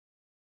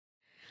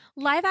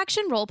Live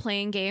action role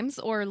playing games,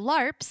 or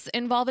LARPs,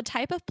 involve a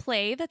type of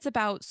play that's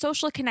about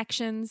social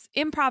connections,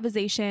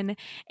 improvisation,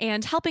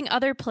 and helping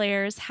other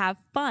players have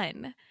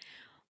fun.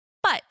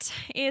 But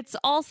it's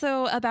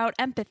also about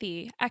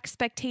empathy,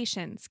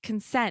 expectations,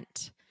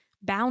 consent,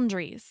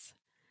 boundaries.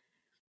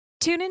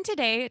 Tune in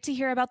today to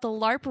hear about the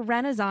LARP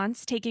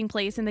renaissance taking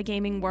place in the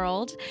gaming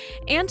world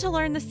and to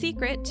learn the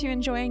secret to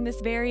enjoying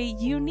this very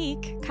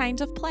unique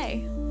kind of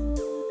play.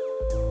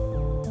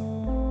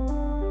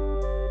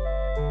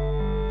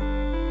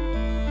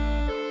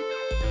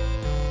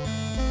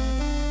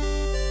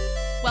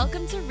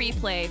 Welcome to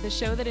Replay, the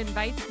show that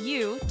invites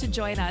you to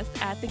join us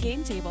at the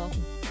game table.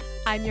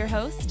 I'm your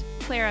host,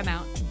 Clara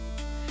Mount.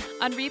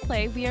 On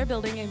Replay, we are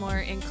building a more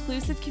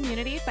inclusive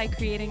community by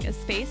creating a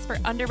space for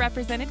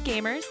underrepresented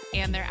gamers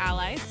and their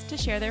allies to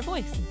share their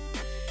voice.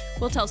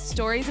 We'll tell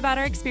stories about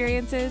our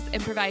experiences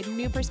and provide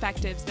new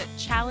perspectives that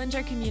challenge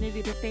our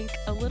community to think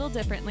a little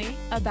differently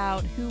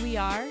about who we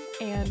are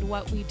and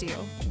what we do.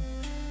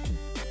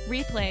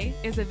 Replay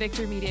is a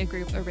Victor Media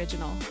Group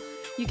original.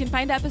 You can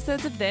find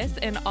episodes of this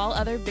and all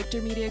other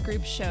Victor Media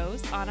Group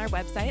shows on our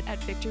website at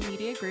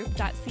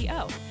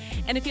victormediagroup.co.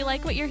 And if you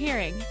like what you're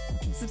hearing,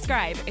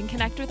 subscribe and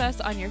connect with us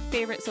on your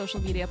favorite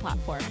social media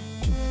platform.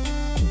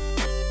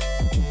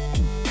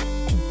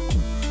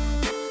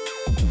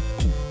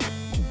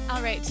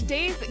 All right,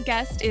 today's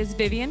guest is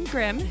Vivian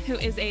Grimm, who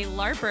is a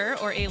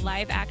LARPer, or a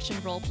live action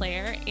role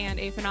player, and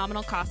a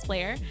phenomenal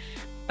cosplayer.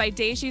 By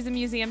day, she's a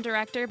museum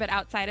director, but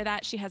outside of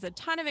that, she has a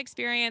ton of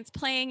experience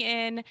playing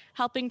in,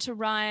 helping to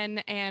run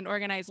and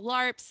organize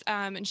LARPs,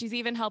 and she's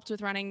even helped with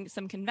running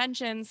some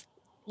conventions,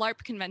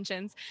 LARP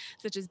conventions,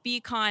 such as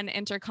BCon,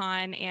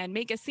 Intercon, and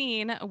Make a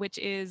Scene, which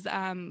is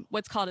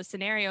what's called a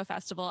scenario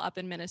festival up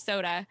in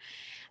Minnesota.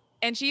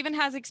 And she even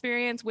has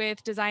experience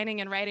with designing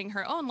and writing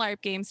her own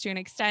LARP games to an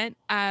extent.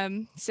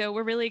 So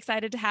we're really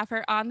excited to have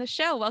her on the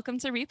show. Welcome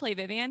to Replay,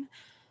 Vivian.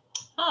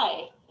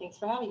 Hi, thanks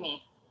for having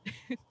me.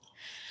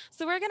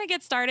 So we're going to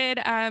get started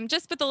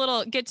just with a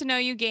little get to know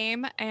you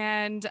game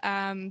and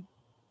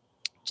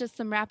just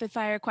some rapid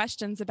fire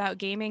questions about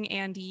gaming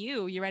and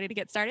you. You ready to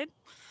get started?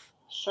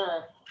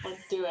 Sure,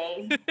 let's do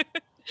it.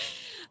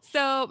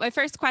 So my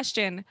first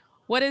question,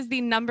 what is the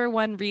number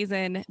one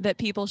reason that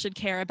people should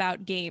care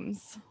about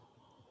games?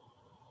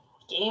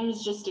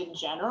 Games just in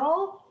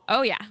general?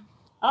 Oh, yeah.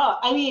 Oh,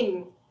 I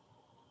mean,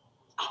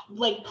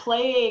 like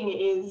playing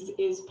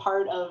is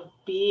part of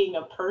being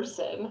a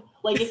person.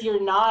 Like if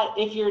you're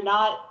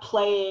not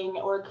playing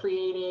or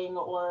creating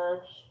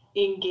or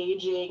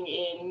engaging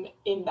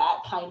in that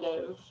kind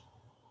of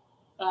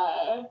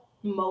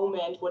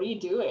moment, what are you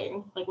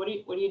doing? Like what are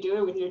you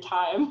doing with your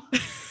time?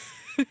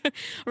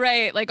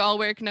 Right, like all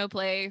work, no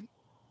play,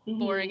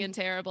 boring and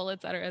terrible,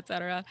 et cetera, et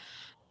cetera.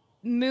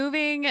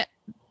 Moving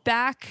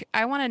back,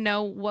 I want to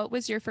know, what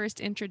was your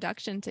first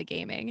introduction to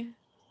gaming?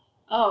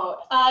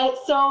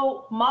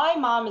 So my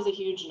mom is a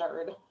huge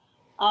nerd.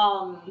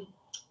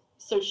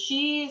 So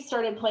she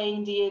started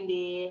playing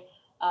D&D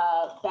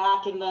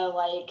back in the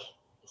like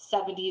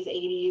 70s,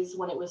 80s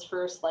when it was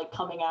first like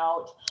coming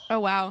out. Oh,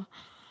 wow.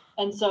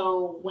 And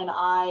so when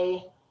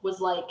I was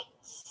like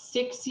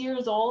 6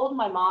 years old,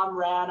 my mom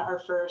ran our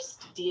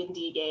first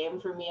D&D game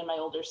for me and my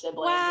older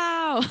siblings.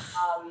 Wow.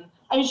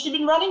 I mean, she'd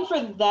been running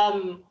for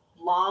them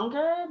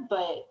longer,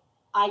 but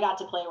I got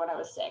to play when I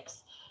was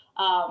 6.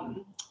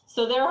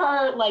 So there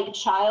are like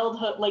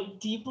childhood, like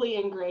deeply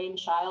ingrained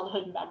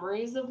childhood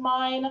memories of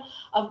mine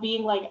of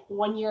being like,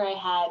 one year I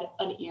had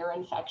an ear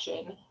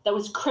infection that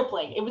was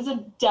crippling. It was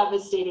a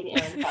devastating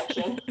ear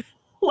infection.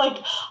 Like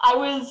I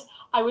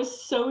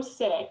was so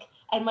sick,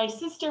 and my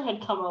sister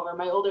had come over,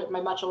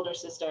 my much older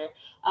sister,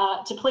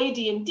 to play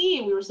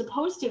D&D. We were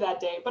supposed to that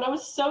day, but I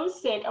was so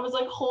sick. I was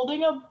like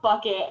holding a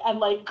bucket and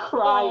like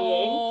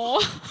crying.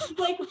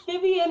 Like,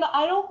 Vivian,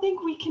 I don't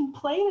think we can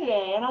play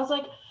today. And I was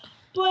like,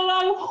 but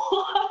I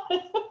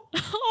want.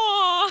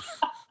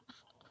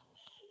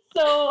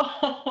 So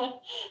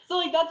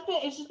like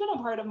it's just been a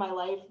part of my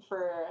life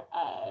for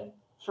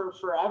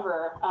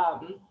forever.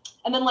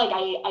 And then like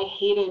I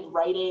hated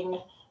writing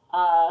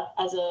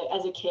as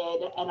a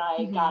kid, and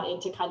I got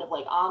into kind of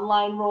like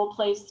online role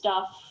play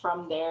stuff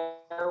from there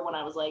when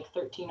I was like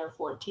 13 or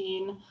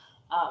 14,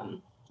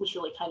 which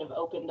really kind of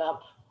opened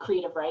up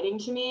creative writing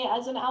to me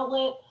as an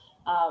outlet.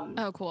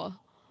 Oh, cool.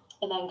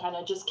 And then kind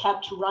of just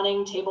kept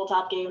running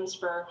tabletop games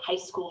for high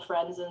school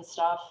friends and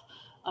stuff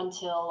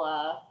until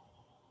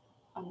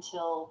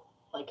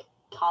like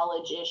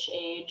college-ish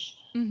age.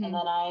 And then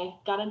I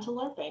got into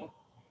LARPing.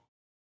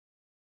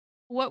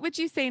 What would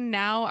you say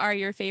now are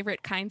your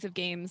favorite kinds of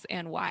games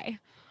and why?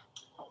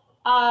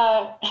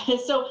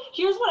 So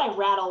here's what I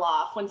rattle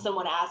off when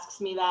someone asks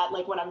me that,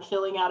 like when I'm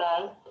filling out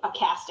a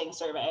casting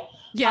survey.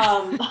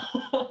 Yeah.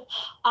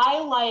 I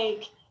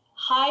like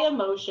high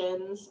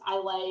emotions. I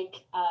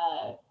like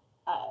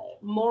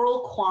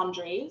moral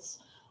quandaries.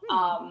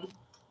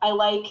 I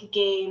like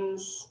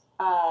games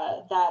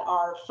that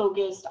are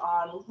focused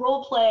on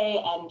role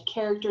play and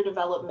character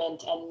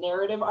development and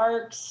narrative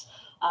arcs.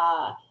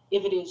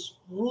 if it is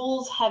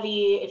rules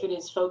heavy, if it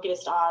is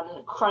focused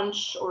on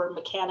crunch or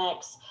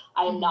mechanics,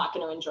 I am not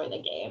going to enjoy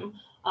the game,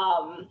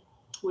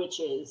 which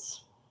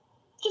is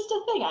just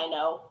a thing I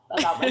know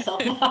about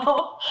myself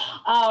now.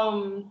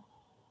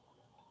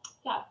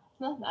 Yeah,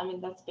 I mean,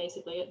 that's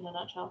basically it in a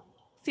nutshell.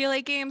 So you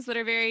like games that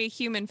are very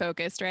human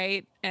focused,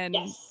 right? And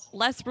Yes.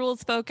 less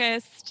rules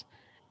focused.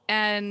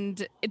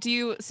 And do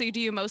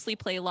you mostly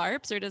play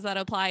LARPs, or does that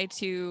apply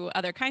to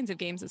other kinds of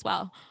games as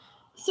well?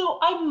 So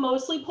I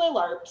mostly play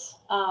LARPs.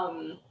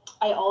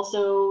 I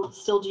also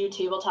still do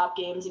tabletop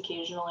games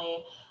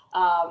occasionally,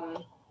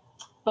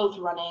 both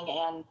running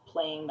and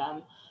playing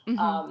them.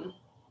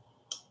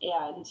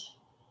 And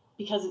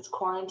because it's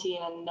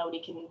quarantine and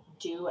nobody can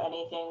do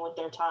anything with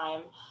their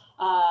time,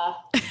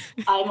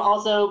 I'm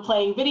also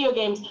playing video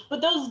games,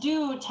 but those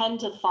do tend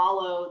to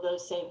follow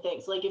those same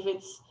things. Like if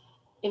it's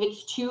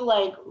too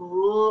like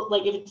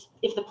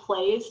if the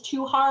play is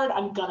too hard,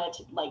 I'm gonna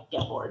like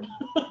get bored.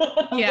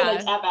 I'm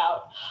gonna tap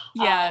out.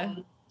 Yeah.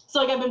 So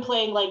like I've been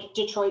playing like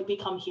Detroit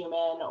Become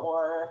Human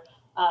or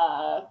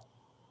I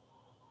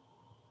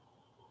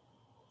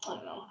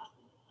don't know,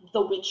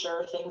 The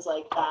Witcher, things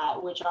like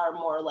that, which are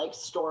more like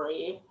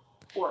story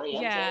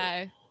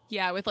oriented.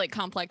 Yeah, with like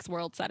complex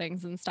world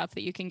settings and stuff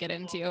that you can get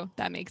into.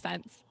 That makes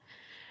sense.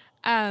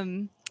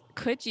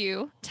 Could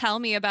you tell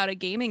me about a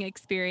gaming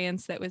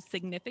experience that was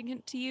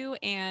significant to you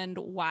and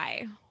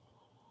why?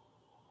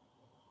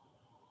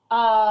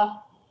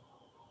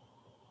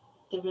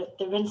 There've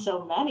been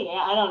so many.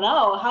 I don't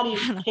know. How do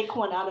you pick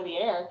one out of the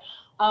air?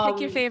 Pick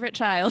your favorite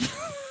child.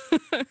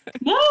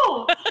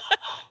 No,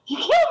 you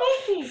can't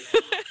make me.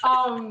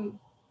 I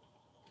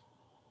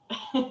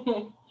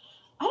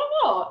don't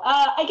know.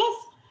 I guess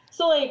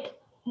so. Like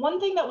one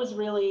thing that was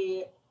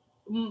really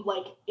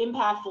like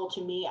impactful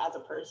to me as a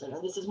person,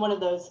 and this is one of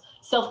those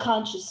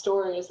self-conscious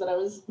stories that I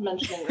was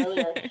mentioning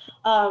earlier,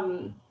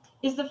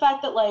 is the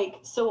fact that like,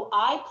 so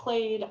I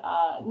played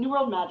New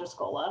World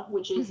Magiscola,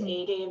 which is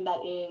a game that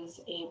is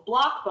a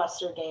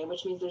blockbuster game,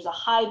 which means there's a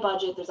high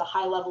budget, there's a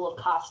high level of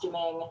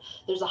costuming,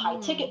 there's a high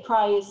ticket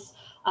price,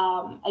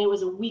 and it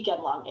was a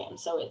weekend long game.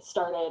 So it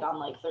started on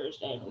like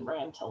Thursday and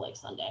ran till like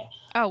Sunday.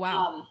 Oh,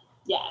 wow.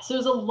 Yeah, so it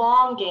was a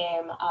long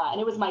game,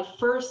 and it was my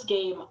first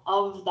game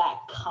of that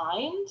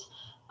kind.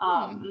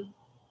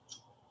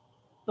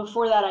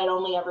 Before that, I'd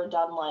only ever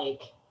done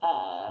like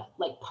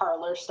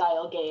parlor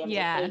style games.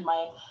 Yeah. I played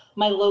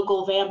my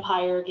local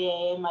vampire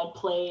game. I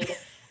played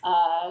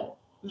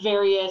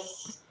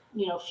various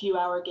few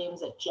hour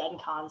games at Gen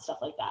Con, stuff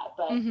like that.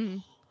 But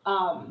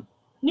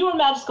New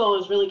World Magiscola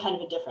was really kind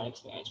of a different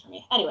experience for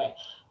me. Anyway,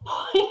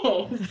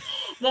 point is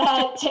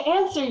that to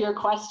answer your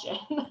question,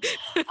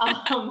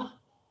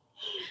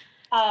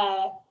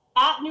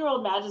 at New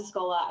World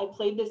Magiscola, I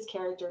played this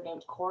character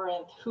named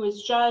Corinth, who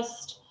is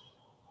just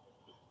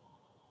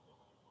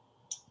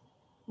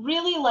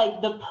really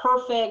like the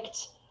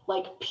perfect,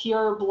 like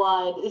pure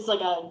blood. It's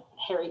like a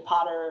Harry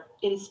Potter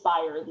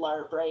inspired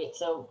LARP, right?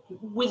 So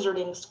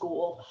wizarding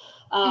school.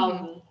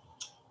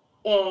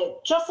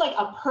 Just like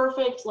a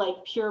perfect, like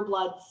pure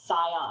blood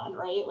scion,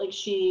 right? Like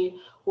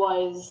she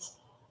was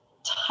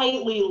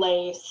tightly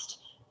laced,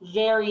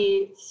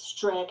 very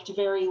strict,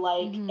 very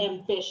like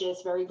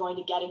ambitious, very going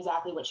to get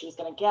exactly what she was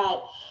going to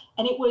get.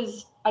 And I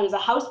was a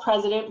house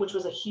president, which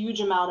was a huge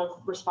amount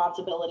of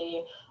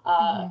responsibility,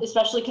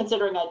 especially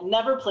considering I'd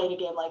never played a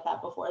game like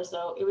that before.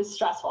 So it was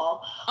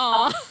stressful.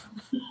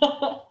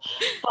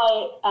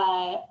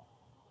 But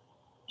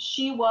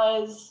she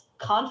was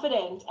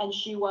confident and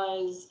she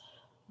was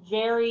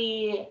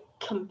very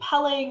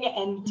compelling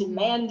and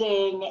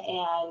demanding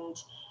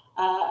and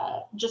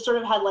just sort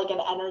of had like an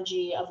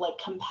energy of like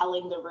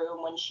compelling the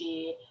room when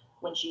she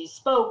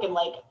spoke, and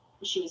like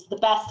she was the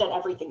best at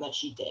everything that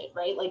she did,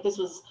 right? Like this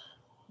was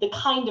the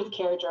kind of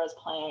character I was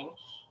playing.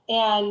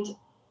 And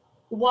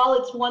while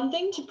it's one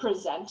thing to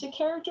present a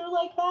character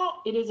like that,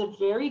 it is a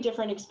very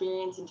different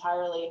experience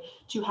entirely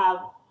to have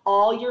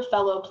all your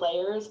fellow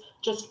players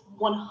just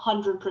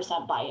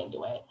 100% buy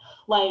into it.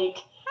 Like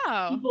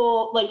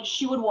people, like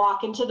she would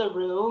walk into the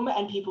room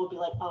and people would be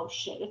like, "Oh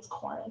shit, it's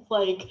Corinth!"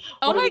 Like,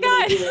 what are we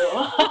gonna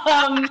do?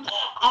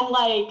 And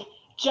like,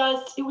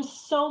 just it was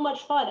so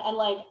much fun. And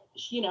like,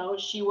 she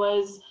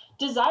was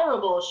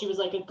desirable. She was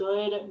like a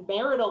good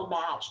marital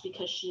match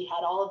because she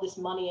had all of this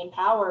money and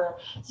power.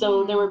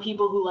 So there were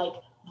people who like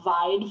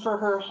vied for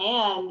her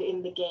hand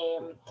in the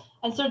game.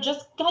 And so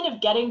just kind of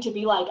getting to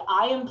be like,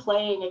 I am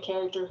playing a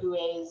character who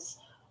is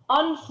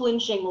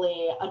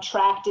unflinchingly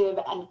attractive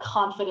and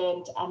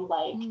confident and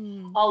like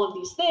all of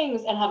these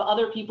things, and have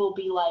other people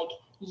be like,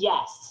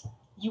 yes,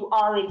 you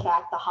are in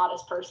fact the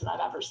hottest person I've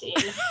ever seen,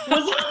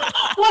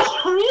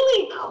 was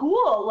really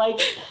cool.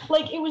 Like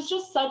it was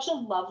just such a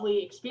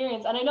lovely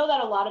experience. And I know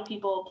that a lot of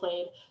people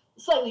played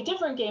slightly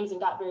different games and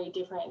got very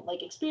different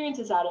like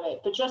experiences out of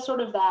it, but just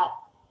sort of that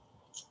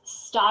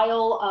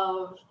style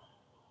of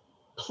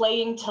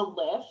playing to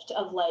lift,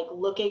 of like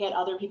looking at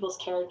other people's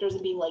characters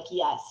and being like,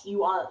 yes,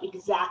 you are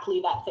exactly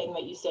that thing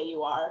that you say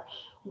you are,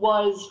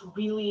 was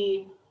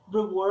really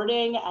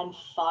rewarding and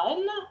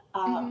fun.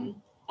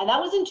 And that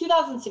was in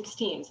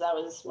 2016, so that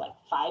was like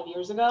 5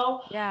 years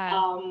ago.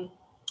 Yeah.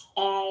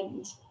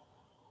 And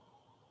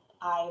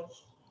I've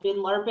been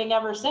LARPing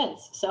ever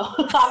since. So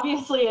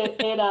obviously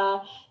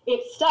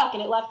it stuck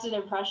and it left an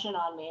impression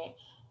on me.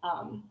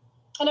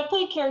 And I've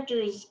played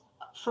characters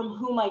from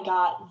whom I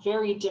got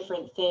very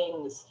different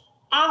things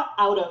out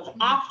of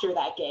after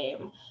that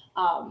game.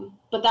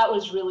 But that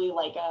was really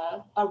like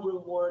a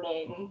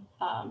rewarding,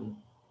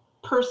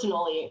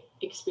 personally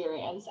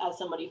experience as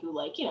somebody who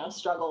like, you know,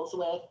 struggles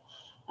with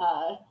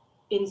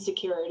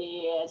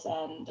insecurities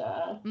and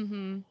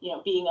you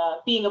know,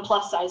 being a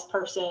plus size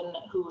person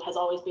who has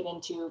always been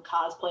into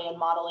cosplay and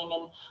modeling,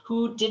 and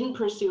who didn't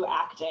pursue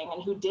acting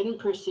and who didn't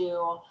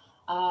pursue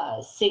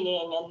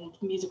singing and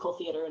musical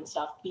theater and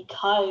stuff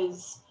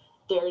because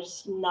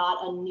there's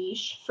not a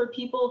niche for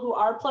people who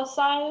are plus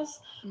size.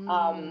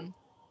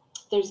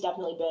 There's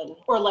definitely been,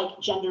 or like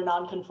gender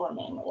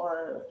non-conforming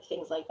or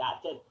things like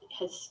that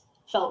has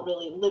felt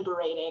really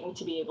liberating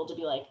to be able to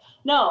be like,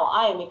 no,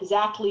 I am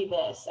exactly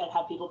this, and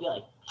have people be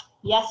like,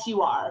 yes,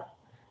 you are.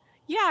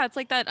 Yeah, it's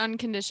like that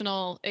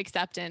unconditional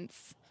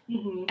acceptance,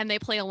 and they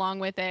play along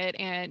with it.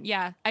 And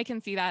yeah, I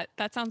can see that.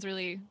 That sounds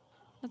really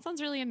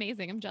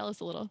amazing. I'm jealous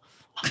a little.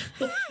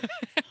 You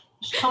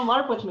should come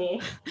LARP with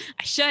me.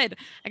 I should.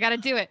 I got to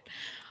do it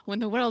when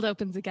the world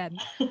opens again.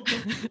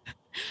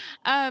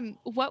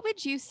 What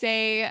would you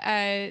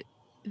say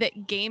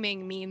that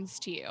gaming means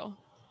to you?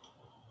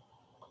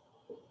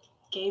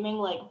 Gaming,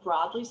 like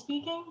broadly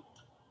speaking?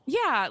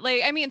 Yeah,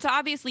 like, I mean, so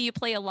obviously you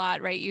play a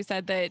lot, right? You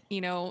said that,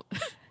 you know,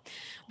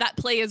 that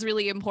play is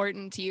really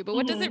important to you, but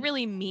what does it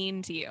really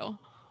mean to you?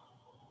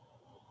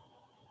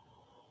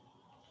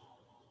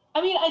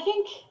 I mean, I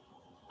think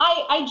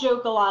I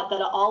joke a lot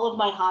that all of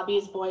my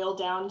hobbies boil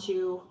down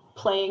to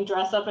playing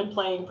dress up and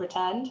playing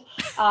pretend.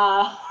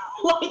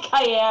 Like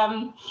I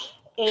am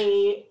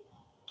a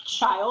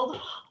child.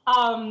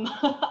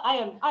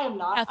 I am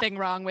not. Nothing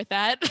wrong with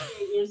that. I'm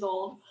 8 years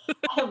old.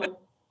 I am a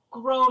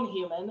grown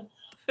human.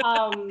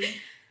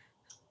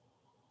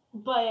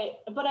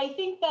 But I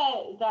think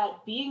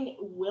that being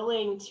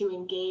willing to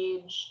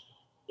engage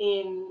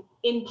in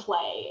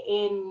play,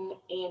 in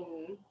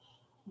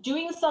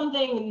doing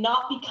something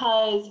not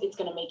because it's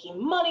going to make you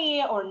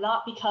money or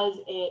not because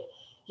it,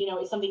 you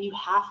know, is something you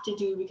have to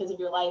do because of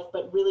your life,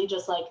 but really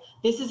just like,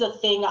 this is a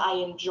thing I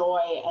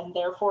enjoy and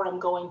therefore I'm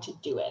going to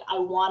do it. I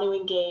want to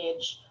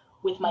engage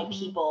with my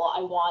people.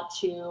 I want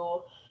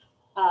to,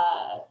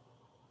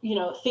 you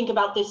know, think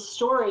about this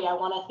story. I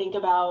want to think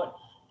about,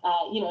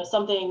 you know,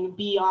 something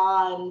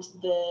beyond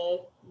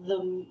the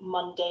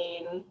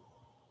mundane,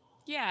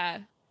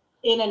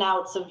 in and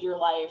outs of your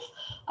life.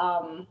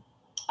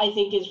 I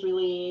think is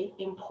really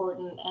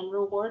important and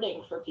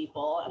rewarding for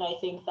people. And I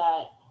think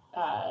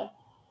that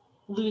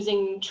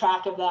losing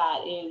track of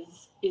that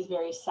is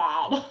very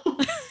sad.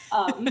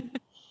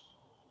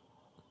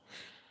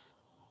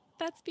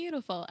 That's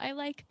beautiful. I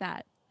like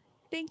that.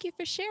 Thank you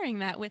for sharing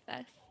that with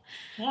us.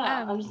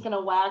 Yeah, I'm just gonna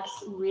wax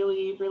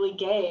really, really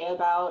gay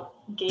about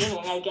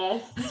gaming, I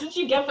guess. That's what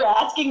you get for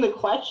asking the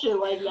question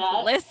like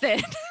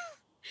that.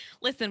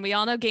 Listen, we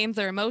all know games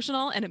are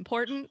emotional and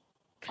important,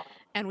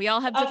 and we all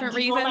have different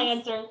reasons. Want my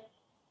answer?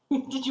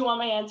 Did you want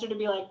my answer to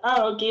be like,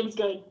 oh, game's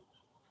good,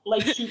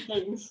 like shoot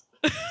things?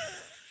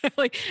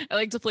 I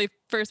like to play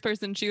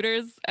first-person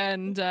shooters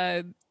and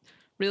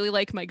really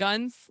like my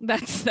guns.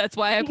 That's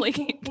why I play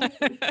games.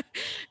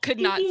 Could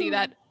not see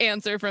that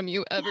answer from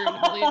you ever in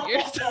a million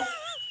years.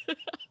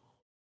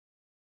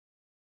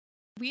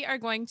 We are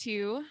going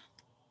to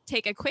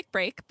take a quick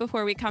break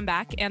before we come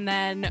back, and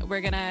then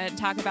we're going to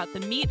talk about the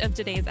meat of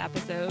today's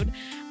episode,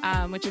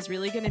 which is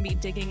really going to be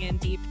digging in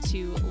deep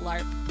to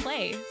LARP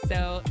play.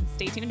 So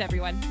stay tuned,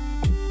 everyone.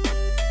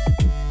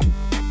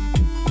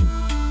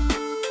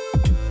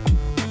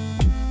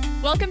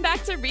 Welcome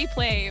back to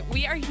Replay.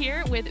 We are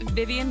here with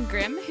Vivian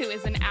Grimm, who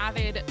is an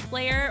avid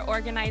player,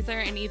 organizer,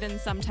 and even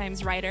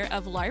sometimes writer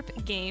of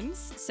LARP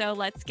games. So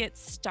let's get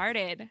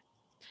started.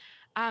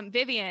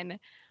 Vivian,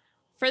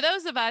 for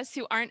those of us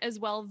who aren't as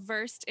well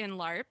versed in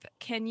LARP,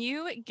 can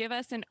you give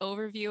us an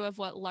overview of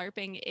what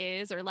LARPing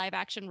is, or live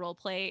action role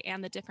play,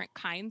 and the different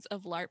kinds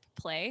of LARP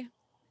play?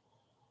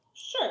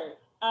 Sure.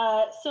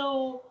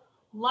 So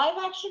live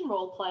action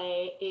role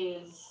play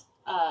is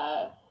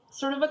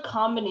sort of a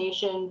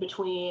combination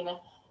between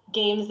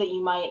games that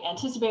you might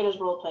anticipate as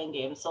role-playing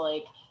games. So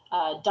like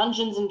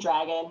Dungeons and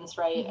Dragons,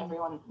 right?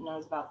 Everyone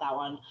knows about that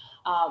one.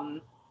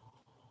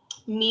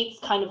 Meets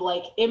kind of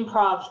like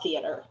improv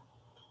theater.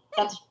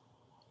 That's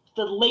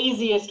the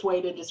laziest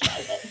way to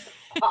describe it.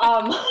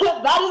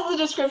 That is the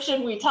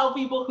description we tell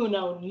people who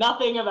know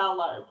nothing about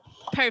LARP.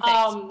 Perfect.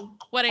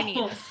 What I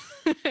need.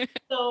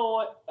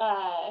 So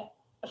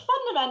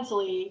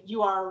fundamentally,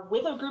 you are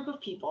with a group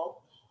of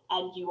people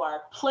and you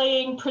are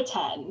playing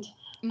pretend.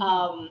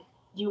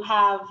 You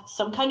have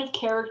some kind of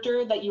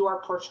character that you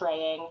are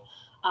portraying,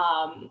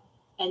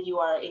 and you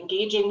are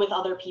engaging with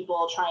other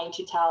people, trying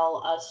to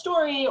tell a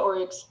story or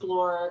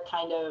explore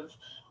kind of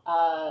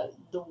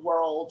the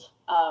world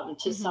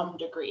to some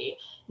degree.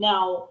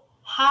 Now,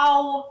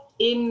 how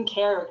in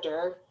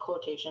character,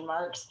 quotation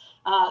marks,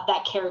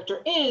 that character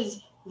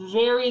is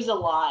varies a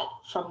lot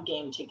from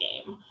game to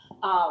game,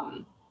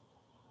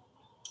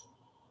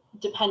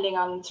 depending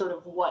on sort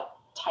of what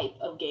type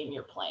of game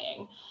you're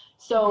playing.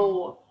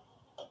 So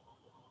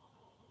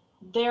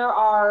there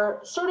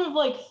are sort of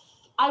like,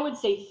 I would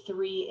say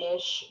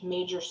 3-ish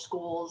major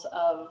schools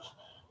of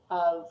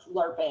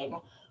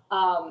LARPing.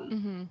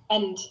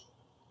 And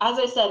as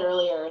I said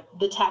earlier,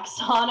 the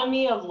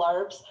taxonomy of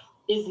LARPs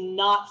is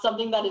not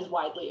something that is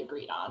widely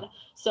agreed on.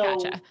 So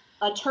Gotcha.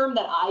 a term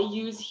that I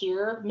use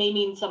here may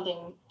mean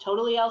something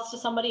totally else to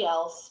somebody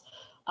else.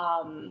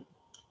 And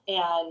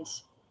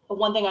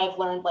one thing I've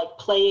learned, like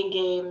playing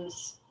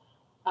games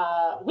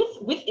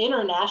with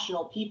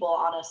international people,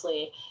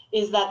 honestly,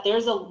 is that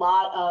there's a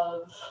lot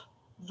of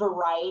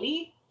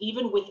variety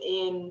even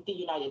within the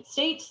United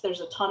States.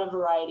 There's a ton of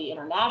variety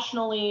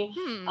internationally.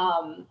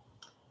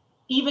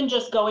 Even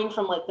just going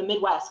from like the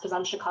Midwest, because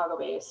I'm Chicago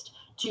based,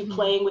 to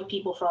playing with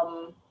people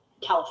from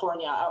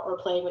California or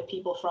playing with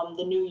people from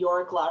the New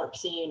York LARP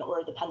scene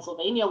or the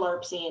Pennsylvania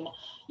LARP scene,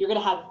 you're going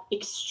to have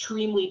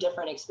extremely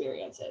different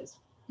experiences.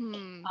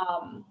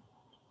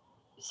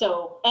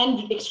 So,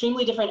 and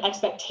extremely different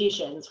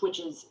expectations, which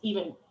is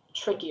even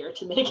trickier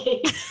to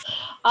mitigate.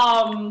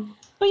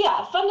 But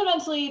yeah,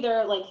 fundamentally, there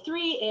are like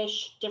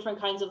 3-ish different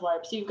kinds of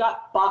LARPs. So you've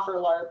got Boffer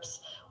LARPs,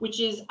 which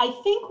is, I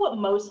think, what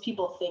most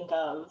people think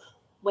of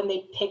when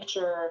they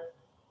picture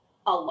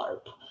a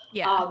LARP.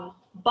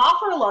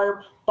 Boffer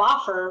LARP,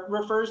 Boffer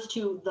refers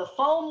to the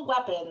foam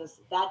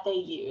weapons that they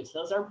use.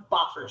 Those are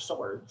Boffer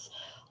swords.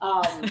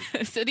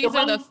 So these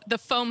are the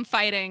foam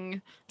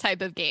fighting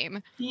type of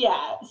game.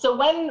 Yeah. So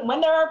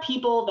when there are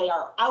people, they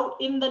are out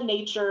in the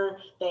nature,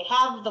 they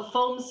have the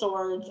foam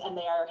swords and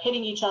they are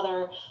hitting each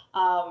other.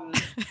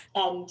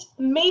 And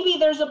maybe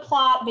there's a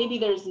plot, maybe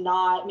there's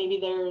not, maybe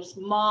there's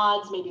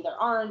mods, maybe there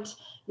aren't,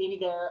 maybe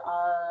there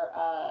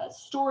are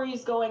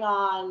stories going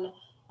on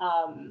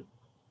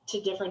to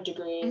different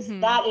degrees.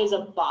 That is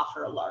a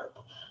Boffer LARP.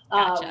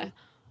 Gotcha.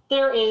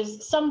 There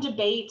is some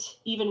debate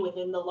even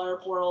within the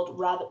LARP world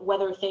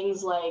whether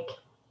things like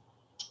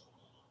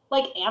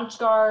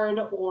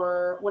Amtgard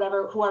or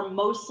whatever, who are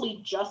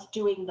mostly just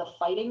doing the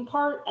fighting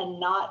part and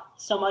not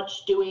so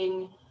much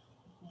doing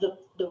the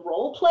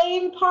role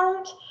playing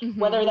part,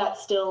 whether that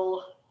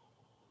still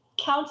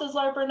counts as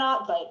LARP or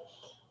not. But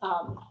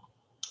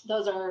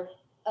those are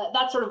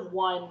that's sort of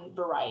one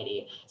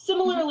variety.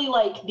 Similarly,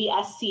 like the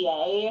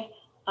SCA,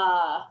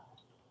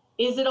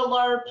 is it a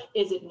LARP?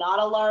 Is it not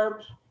a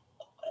LARP?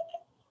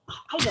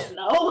 I don't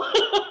know.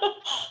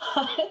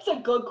 It's a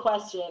good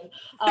question.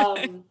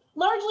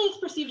 Largely, it's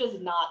perceived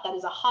as not. That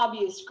is a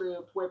hobbyist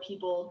group where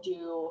people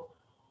do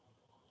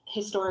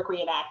historic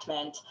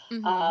reenactment.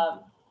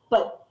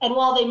 And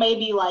while they may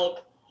be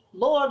like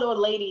Lord or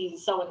Lady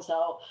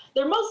so-and-so,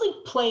 they're mostly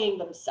playing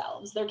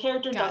themselves. Their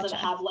character doesn't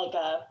have like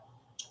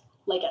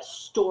a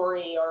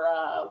story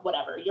or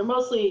whatever. You're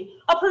mostly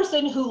a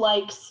person who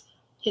likes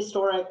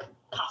historic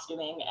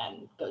costuming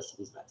and goes to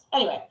these events.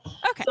 Anyway,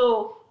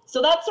 so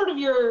that's sort of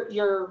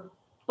your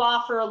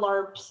Boffer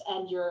LARPs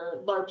and your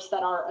LARPs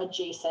that are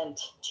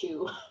adjacent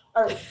to,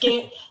 or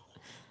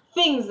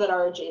things that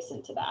are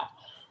adjacent to that.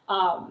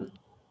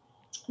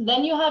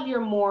 Then you have your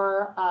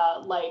more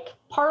like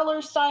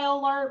parlor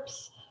style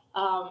LARPs,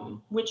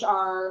 which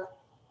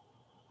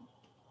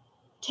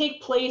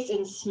take place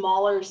in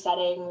smaller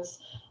settings.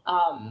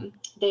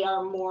 They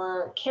are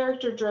more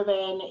character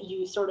driven.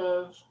 You sort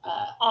of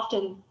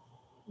often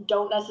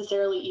don't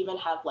necessarily even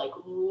have like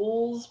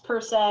rules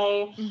per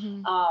se.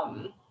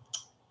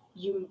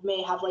 You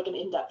may have like an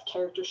in-depth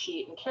character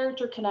sheet and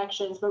character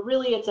connections, but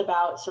really it's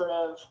about sort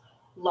of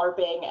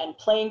LARPing and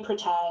playing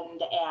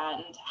pretend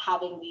and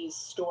having these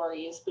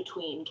stories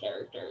between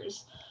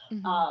characters.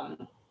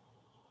 And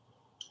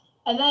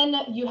then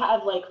you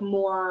have like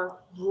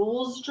more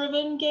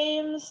rules-driven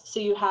games.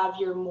 So you have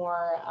your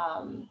more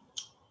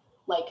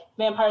like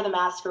Vampire the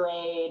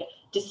Masquerade,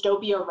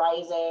 Dystopia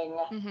Rising,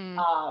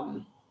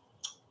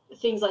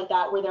 things like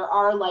that, where there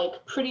are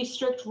like pretty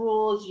strict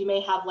rules. You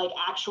may have like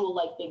actual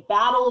like big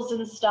battles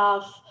and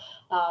stuff,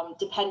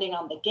 depending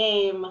on the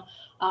game.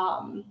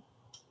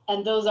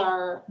 And those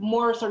are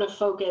more sort of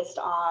focused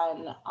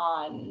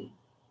on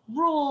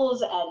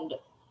rules and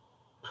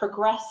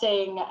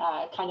progressing,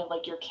 kind of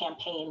like your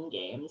campaign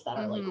games that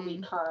are like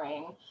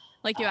recurring.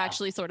 Like you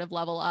actually sort of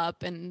level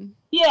up and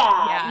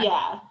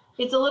yeah.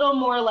 It's a little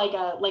more like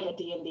a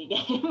D&D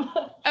game.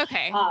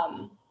 Okay.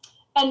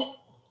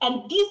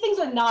 And these things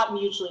are not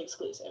mutually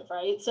exclusive,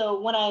 right?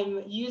 So when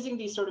I'm using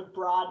these sort of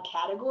broad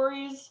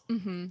categories,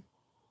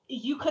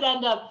 you could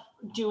end up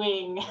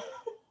doing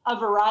a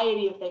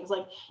variety of things.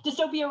 Like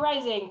Dystopia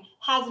Rising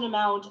has an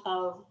amount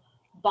of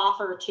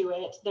buffer to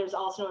it. There's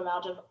also an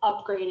amount of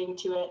upgrading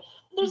to it.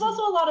 There's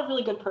also a lot of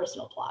really good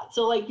personal plot.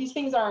 So like these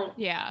things aren't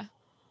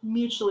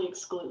mutually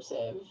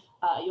exclusive.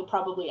 You'll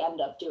probably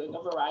end up doing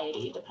a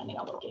variety depending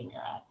on what game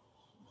you're at.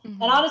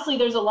 And honestly,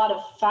 there's a lot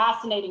of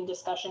fascinating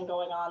discussion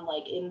going on,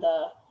 like in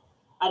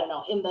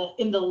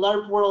the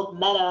LARP world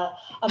meta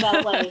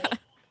about like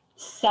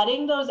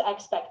setting those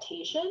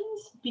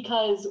expectations,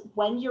 because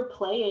when you're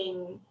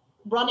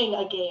running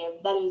a game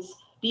that is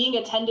being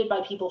attended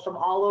by people from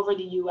all over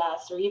the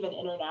US or even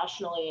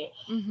internationally,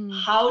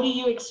 how do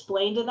you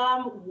explain to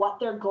them what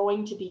they're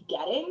going to be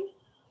getting?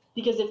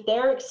 Because if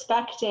they're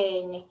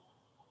expecting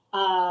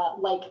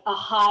like a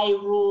high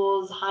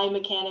rules, high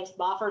mechanics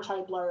buffer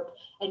type LARP,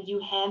 and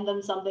you hand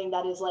them something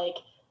that is like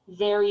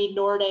very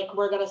Nordic,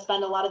 we're going to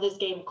spend a lot of this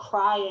game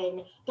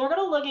crying, they're going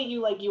to look at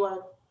you like you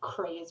are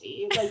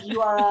crazy, like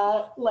you are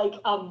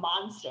a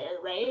monster,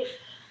 right?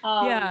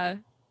 Yeah.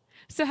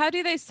 So how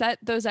do they set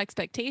those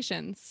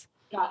expectations?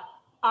 God,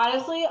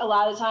 honestly, a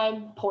lot of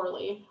time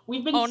poorly.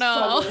 We've been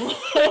struggling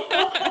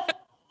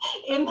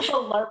in the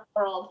LARP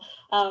world.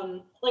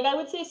 Like I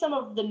would say some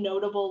of the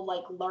notable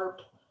like LARP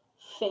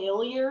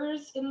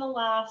failures in the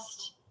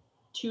last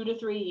 2 to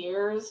 3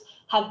 years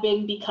have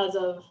been because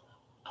of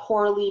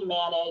poorly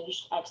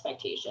managed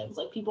expectations.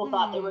 Like people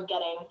thought they were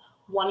getting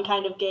one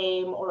kind of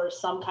game or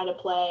some kind of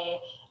play,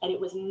 and it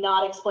was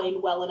not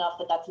explained well enough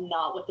that that's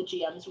not what the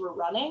GMs were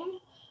running.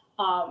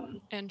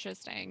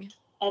 Interesting.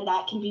 And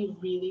that can be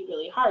really,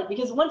 really hard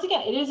because once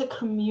again, it is a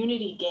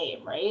community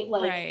game, right?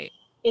 Like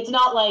it's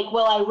not like,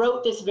 well, I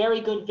wrote this very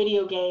good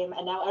video game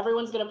and now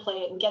everyone's going to play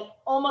it and get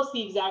almost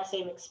the exact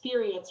same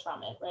experience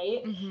from it,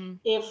 right?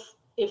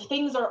 If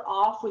things are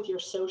off with your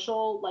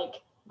social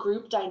like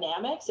group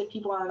dynamics, if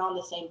people aren't on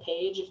the same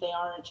page, if they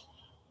aren't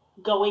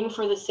going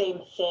for the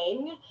same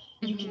thing,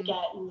 you can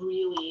get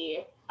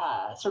really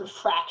sort of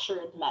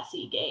fractured,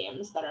 messy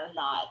games that are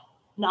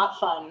not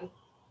fun,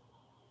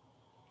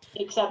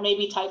 except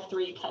maybe type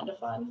 3 kind of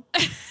fun.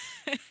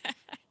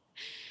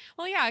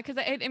 Well, yeah, because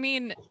I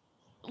mean,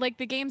 like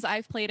the games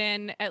I've played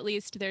in, at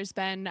least there's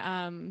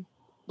been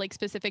like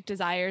specific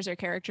desires or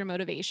character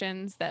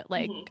motivations that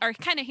like are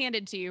kind of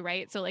handed to you,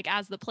 right? So like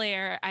as the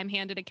player, I'm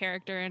handed a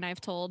character and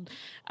I've told,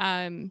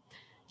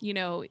 you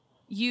know,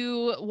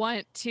 you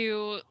want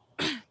to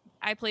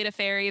I played a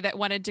fairy that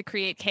wanted to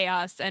create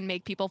chaos and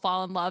make people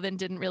fall in love and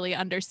didn't really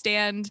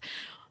understand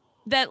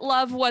that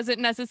love wasn't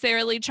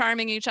necessarily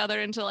charming each other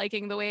into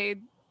liking the way,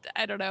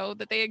 I don't know,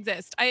 that they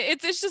exist.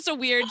 It's just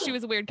she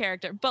was a weird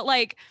character, but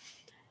like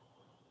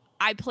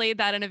I played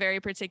that in a very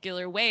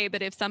particular way.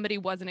 But if somebody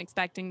wasn't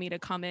expecting me to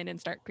come in and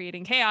start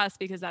creating chaos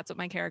because that's what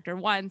my character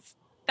wants,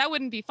 that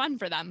wouldn't be fun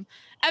for them.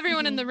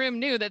 Everyone in the room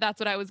knew that that's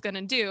what I was going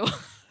to do.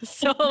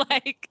 So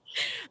like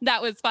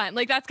that was fun.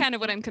 Like that's kind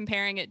of what I'm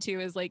comparing it to,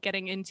 is like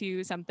getting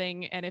into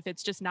something. And if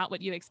it's just not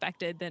what you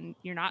expected, then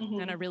you're not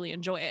going to really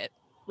enjoy it.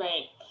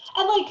 Right.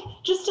 And like,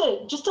 just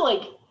to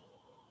like,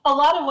 a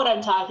lot of what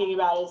I'm talking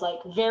about is like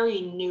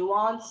very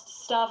nuanced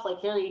stuff,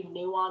 like very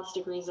nuanced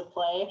degrees of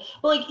play.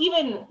 But like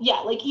even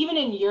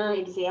in your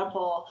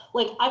example,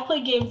 like I've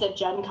played games at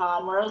Gen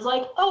Con where I was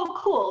like, oh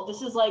cool,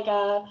 this is like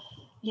a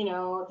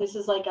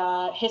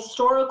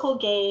historical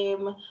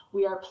game.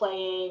 We are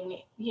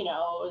playing,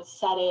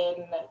 set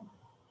in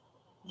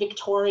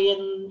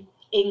Victorian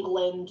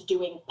England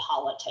doing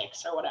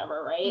politics or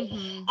whatever, right?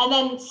 And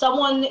then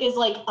someone is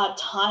like a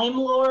time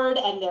lord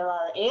and there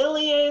are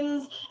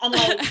aliens and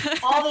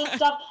like all this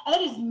stuff, and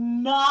that is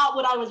not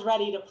what I was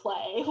ready to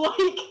play.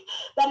 Like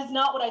that is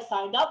not what I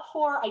signed up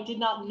for. I did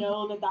not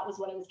know that was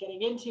what I was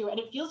getting into, and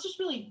it feels just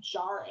really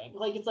jarring.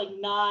 Like it's like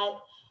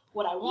not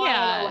what I wanted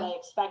or what I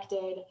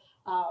expected.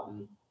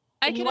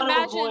 I can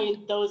imagine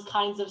avoid those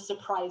kinds of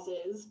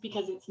surprises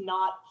because it's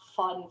not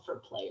fun for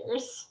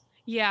players.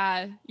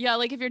 Yeah.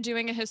 Like if you're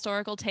doing a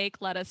historical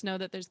take, let us know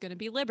that there's going to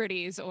be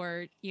liberties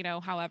or,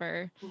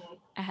 however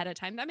ahead of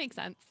time. That makes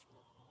sense.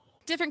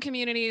 Different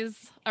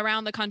communities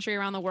around the country,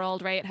 around the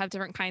world, right, have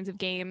different kinds of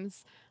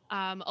games.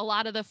 A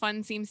lot of the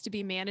fun seems to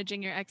be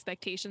managing your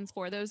expectations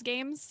for those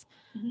games.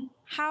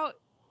 How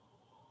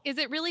is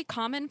it really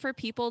common for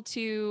people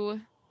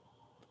to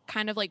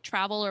kind of like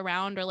travel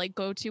around or like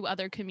go to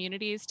other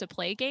communities to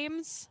play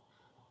games?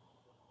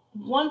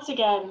 Once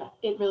again,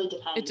 it really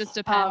depends. It just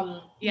depends.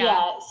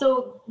 Yeah.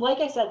 So like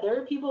I said, there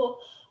are people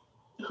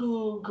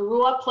who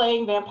grew up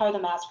playing Vampire the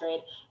Masquerade,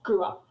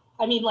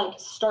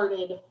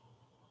 started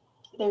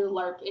their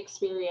LARP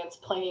experience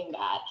playing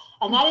that.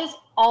 And that is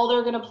all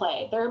they're going to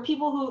play. There are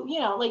people who,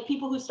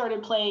 people who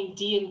started playing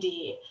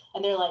D&D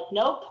and they're like,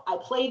 nope, I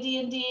play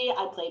D&D,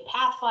 I play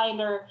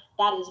Pathfinder,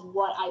 that is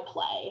what I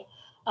play.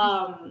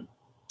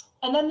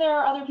 And then there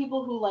are other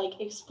people who like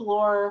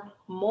explore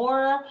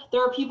more.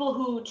 There are people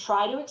who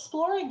try to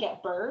explore and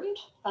get burned.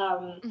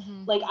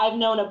 Like I've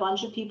known a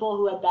bunch of people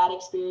who had bad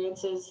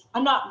experiences.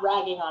 I'm not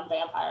ragging on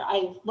Vampire.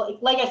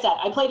 Like I said,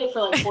 I played it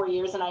for like 4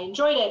 years and I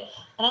enjoyed it.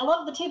 And I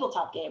love the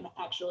tabletop game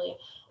actually.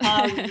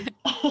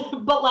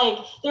 But like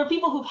there are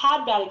people who've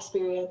had bad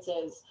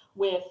experiences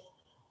with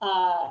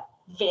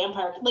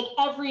Vampire. Like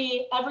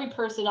every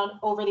person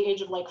over the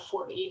age of like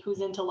 40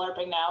 who's into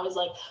LARPing now is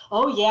like,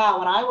 oh yeah,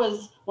 when I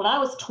was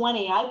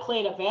 20, I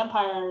played a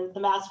Vampire the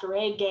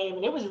Masquerade game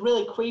and it was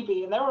really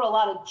creepy and there were a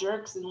lot of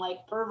jerks and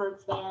like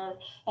perverts there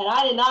and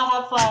I did not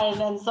have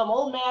fun and some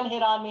old man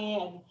hit on me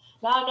and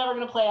now I'm never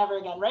going to play ever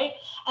again, right?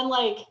 And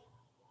like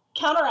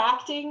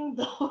counteracting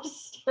those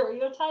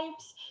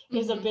stereotypes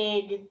is a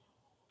big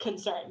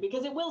concern,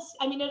 because it will,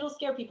 I mean, it'll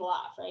scare people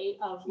off, right?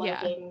 Of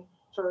Yeah. LARPing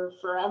for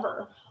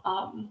forever.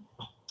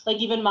 Like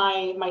even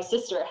my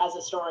sister has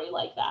a story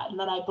like that, and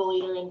then I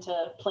bullied her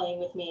into playing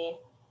with me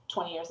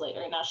 20 years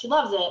later, and now she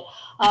loves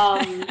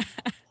it.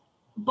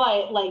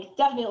 But like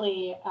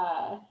definitely,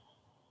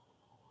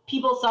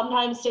 people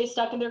sometimes stay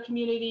stuck in their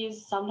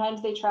communities,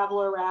 sometimes they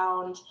travel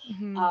around.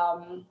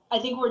 I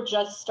think we're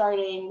just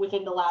starting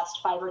within the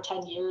last 5 or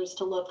 10 years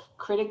to look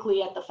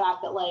critically at the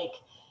fact that like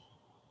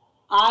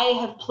I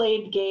have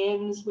played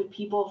games with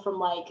people from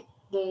like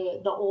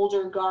the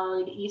older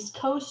guard East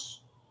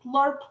Coast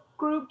LARP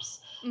groups,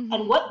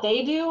 and what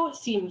they do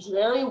seems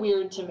very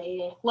weird to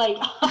me. Like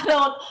I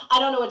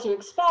don't know what to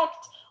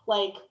expect.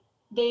 Like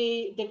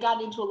they've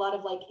gotten into a lot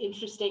of like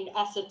interesting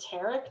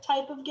esoteric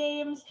type of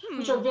games,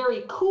 which are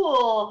very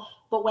cool,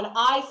 but when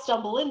I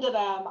stumble into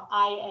them,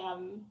 I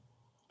am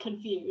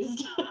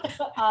confused.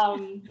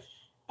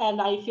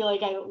 And I feel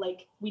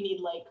like we need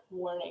like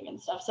warning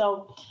and stuff.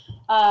 So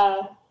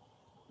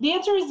the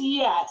answer is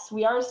yes,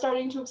 we are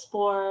starting to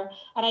explore,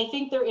 and I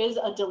think there is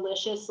a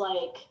delicious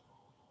like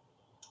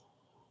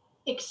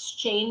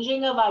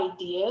exchanging of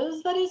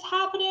ideas that is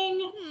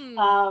happening.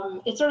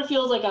 It sort of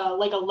feels like a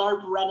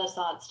LARP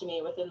renaissance to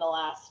me within the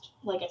last,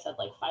 like I said,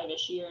 like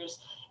 5-ish years,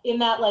 in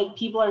that like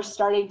people are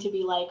starting to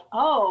be like,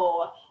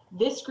 oh,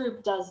 this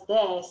group does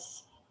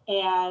this,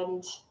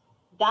 and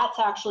that's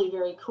actually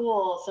very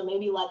cool, so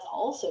maybe let's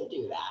also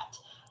do that.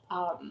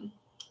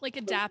 Like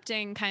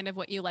adapting kind of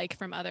what you like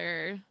from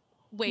other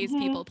ways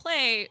people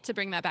play to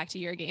bring that back to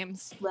your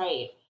games.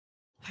 Right.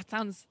 That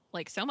sounds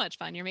like so much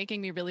fun. You're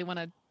making me really want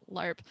to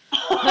LARP.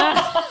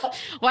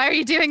 Why are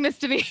you doing this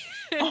to me?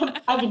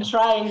 I've been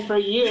trying for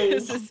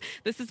years.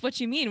 This is what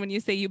you mean when you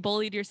say you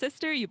bullied your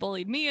sister. You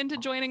bullied me into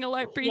joining a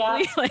LARP briefly.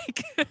 Yeah.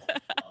 Like,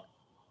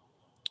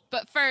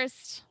 but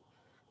first,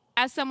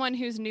 as someone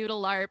who's new to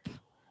LARP,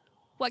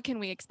 what can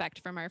we expect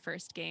from our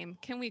first game?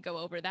 Can we go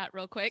over that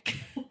real quick?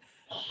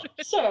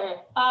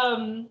 Sure.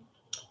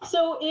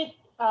 So it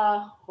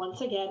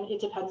once again, it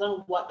depends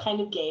on what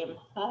kind of game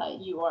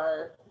you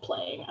are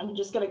playing. I'm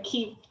just gonna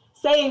keep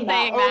saying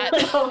that over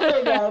and over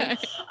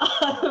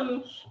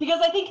again.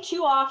 Because I think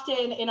too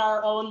often in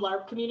our own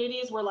LARP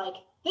communities, we're like,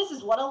 this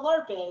is what a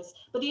LARP is.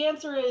 But the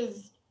answer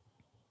is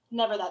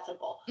never that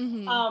simple.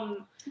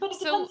 But it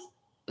depends.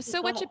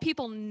 So what should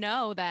people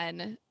know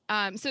then?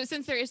 So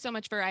since there is so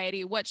much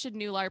variety, what should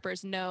new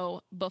LARPers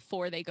know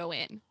before they go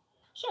in?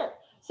 Sure.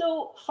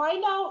 So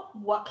find out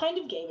what kind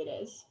of game it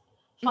is.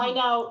 Find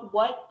out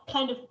what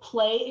kind of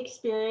play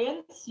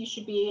experience you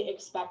should be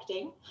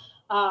expecting.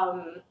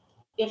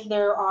 If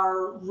there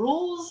are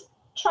rules,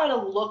 try to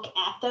look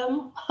at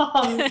them.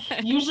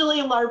 Usually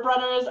LARP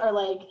runners are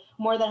like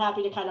more than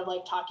happy to kind of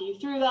like talk you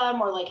through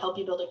them or like help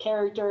you build a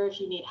character if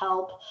you need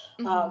help.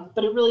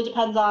 But it really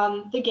depends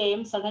on the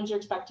game. Sometimes you're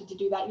expected to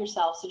do that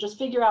yourself. So just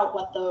figure out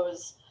what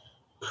those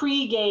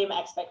pre-game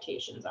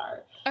expectations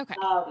are. Okay.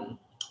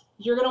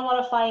 You're going to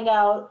want to find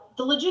out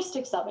the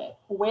logistics of it.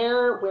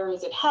 Where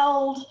is it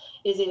held?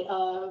 Is it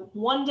a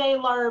one-day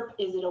LARP?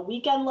 Is it a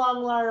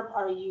weekend-long LARP?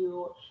 Are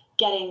you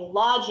getting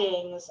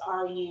lodgings?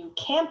 Are you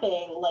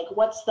camping? Like,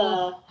 what's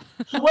the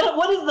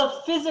what is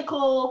the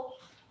physical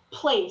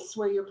place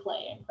where you're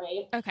playing,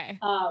 right? Okay.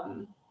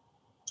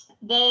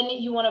 Then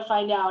you want to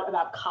find out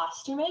about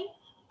costuming.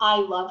 I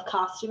love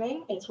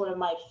costuming. It's one of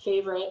my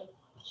favorite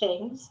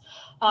things.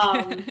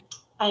 I'm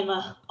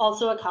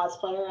also a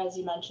cosplayer, as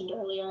you mentioned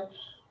earlier.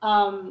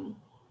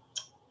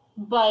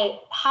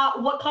 But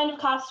what kind of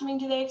costuming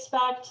do they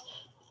expect?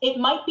 It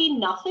might be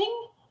nothing.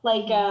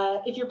 Like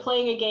if you're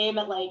playing a game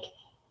at like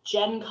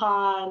Gen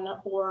Con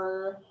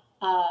or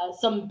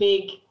some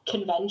big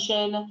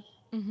convention,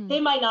 they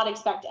might not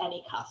expect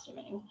any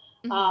costuming.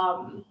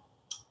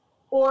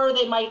 Or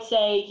they might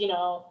say, you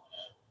know,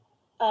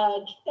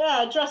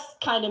 dress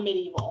kind of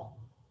medieval.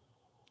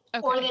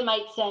 Okay. Or they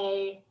might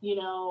say, you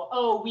know,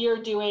 oh, we are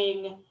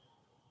doing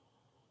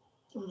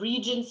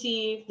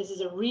Regency. This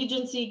is a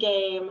Regency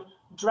game.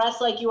 Dress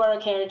like you are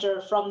a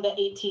character from the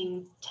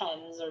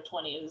 1810s or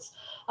 20s.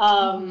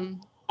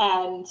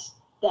 And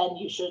then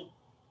you should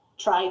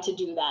try to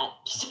do that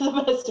to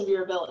the best of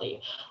your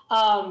ability.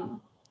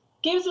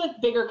 Games with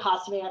bigger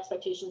costuming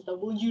expectations, though,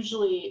 will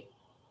usually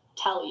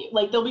tell you.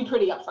 Like, they'll be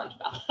pretty upfront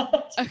about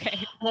that. Okay.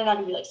 And they're not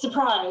going to be like,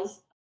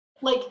 surprise.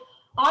 Like,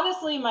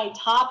 honestly, my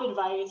top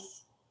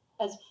advice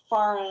as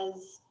far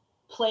as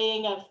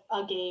playing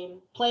a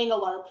game, playing a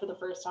LARP for the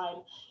first time,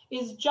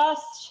 is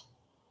just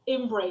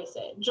embrace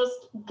it.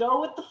 Just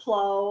go with the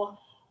flow,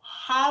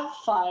 have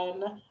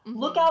fun,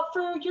 look out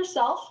for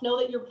yourself, know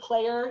that your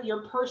player,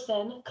 your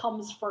person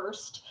comes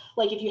first.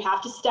 Like if you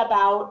have to step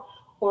out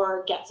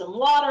or get some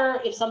water,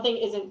 if something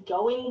isn't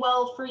going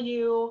well for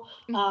you,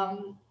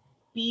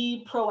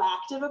 be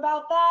proactive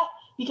about that,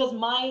 because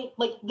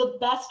the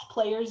best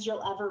players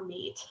you'll ever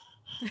meet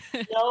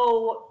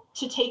know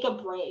to take a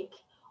break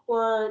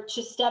or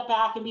to step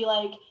back and be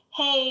like,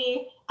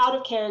 hey, out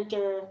of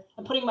character,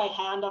 I'm putting my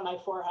hand on my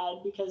forehead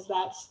because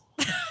that's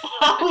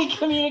how we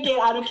communicate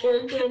out of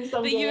character in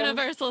some the games.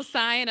 universal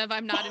sign of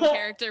I'm not in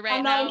character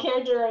right now. I'm not in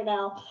character right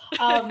now.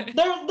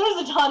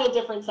 There's a ton of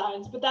different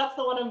signs, but that's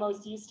the one I'm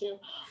most used to.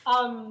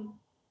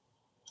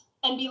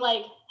 And be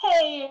like,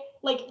 hey,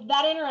 like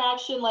that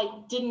interaction like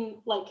didn't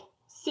like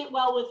sit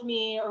well with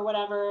me or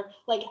whatever.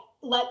 Like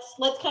let's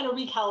kind of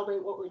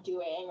recalibrate what we're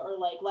doing, or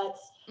like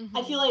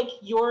I feel like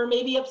you're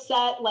maybe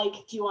upset. Like,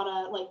 do you want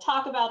to like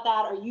talk about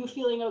that? Are you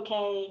feeling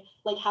okay?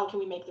 Like, how can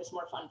we make this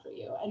more fun for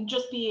you? And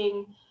just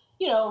being,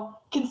 you know,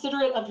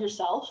 considerate of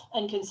yourself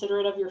and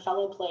considerate of your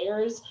fellow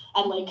players,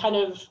 and like kind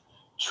of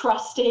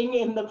trusting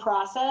in the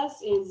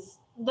process is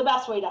the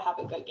best way to have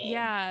a good game.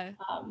 Yeah.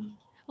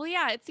 Well,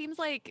 yeah, it seems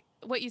like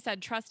what you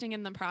said, trusting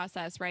in the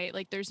process, right?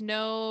 Like there's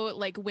no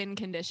like win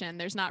condition.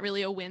 There's not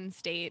really a win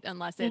state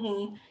unless it's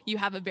you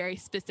have a very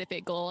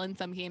specific goal. In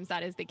some games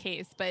that is the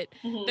case, but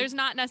there's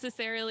not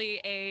necessarily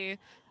a,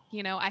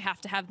 you know, I have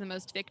to have the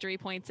most victory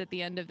points at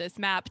the end of this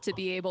map to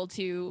be able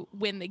to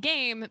win the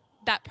game.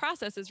 That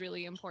process is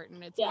really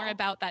important. It's more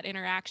about that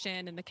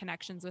interaction and the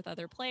connections with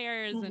other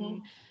players.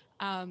 And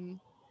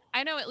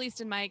I know, at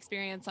least in my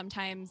experience,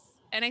 sometimes,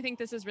 and I think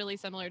this is really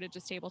similar to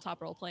just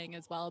tabletop role playing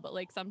as well, but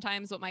like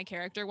sometimes what my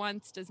character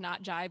wants does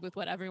not jive with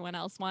what everyone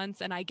else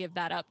wants, and I give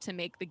that up to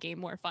make the game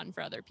more fun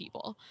for other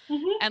people.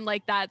 And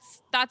like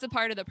that's a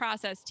part of the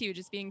process too,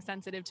 just being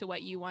sensitive to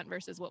what you want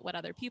versus what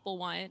other people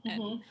want.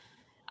 And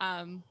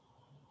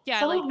yeah,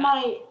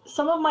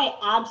 some of my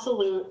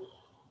absolute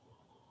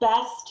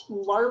best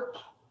LARP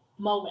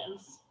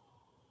moments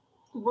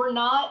were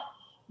not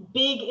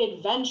big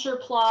adventure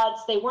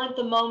plots. They weren't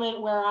the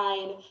moment where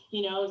I'd,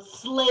 you know,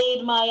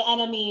 slayed my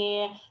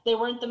enemy. They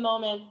weren't the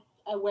moment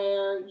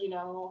where, you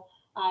know,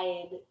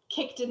 I'd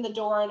kicked in the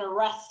door and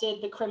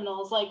arrested the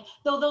criminals. Like,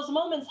 though those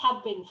moments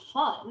have been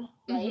fun,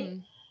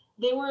 right?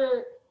 They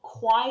were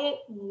quiet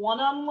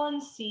one-on-one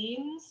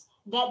scenes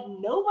that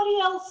nobody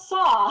else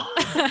saw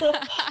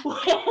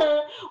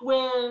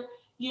where,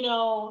 you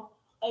know,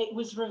 it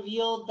was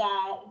revealed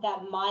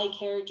that my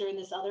character and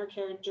this other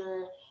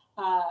character,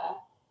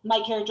 my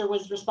character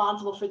was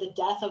responsible for the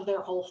death of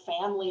their whole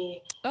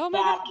family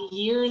back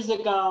years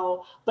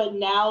ago, but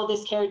now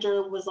this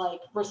character was like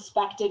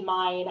respected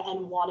mine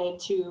and wanted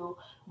to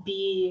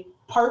be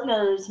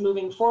partners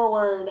moving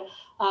forward,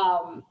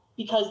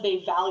 because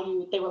they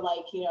were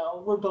like, you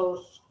know, we're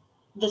both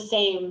the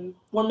same,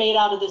 we're made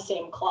out of the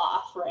same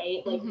cloth,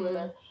 right? Like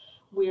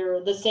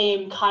we're the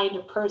same kind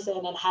of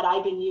person, and had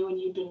I been you and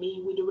you'd been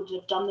me, we would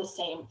have done the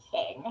same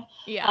thing.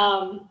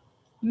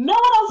 No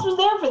one else was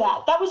there for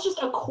that. That was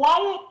just a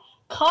quiet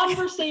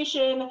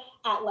conversation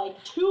at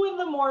like 2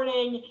 a.m.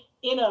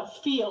 in a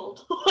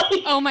field.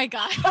 Like, oh my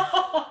God.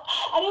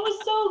 And it was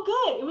so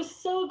good. It was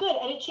so good.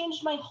 And it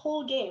changed my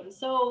whole game.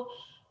 So,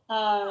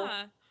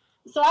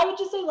 so I would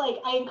just say, like,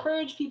 I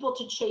encourage people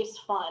to chase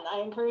fun.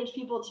 I encourage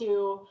people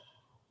to,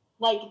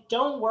 like,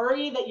 don't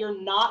worry that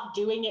you're not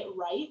doing it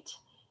right.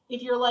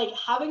 If you're like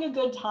having a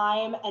good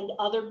time and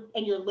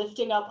you're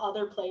lifting up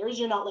other players,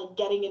 you're not like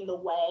getting in the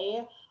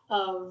way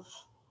of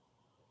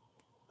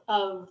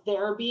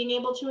their being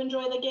able to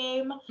enjoy the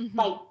game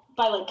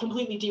by like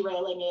completely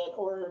derailing it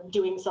or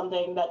doing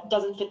something that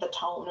doesn't fit the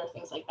tone or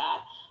things like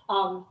that.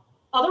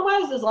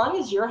 Otherwise, as long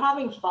as you're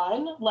having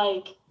fun,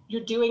 like,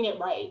 you're doing it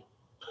right.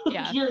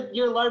 Yeah.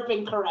 you're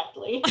LARPing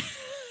correctly.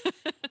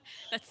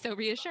 That's so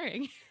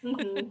reassuring.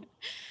 The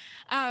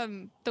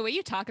way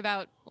you talk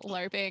about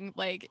LARPing,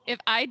 like, if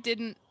I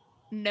didn't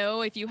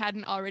know, if you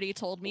hadn't already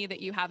told me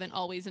that you haven't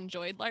always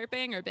enjoyed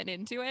LARPing or been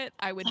into it,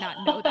 I would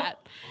not know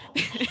that.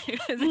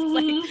 Because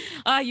it's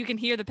like, you can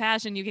hear the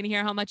passion, you can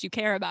hear how much you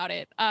care about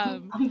it.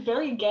 I'm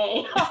very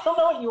gay. I don't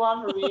know what you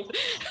want from me.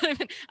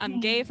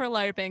 I'm gay for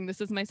LARPing. This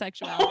is my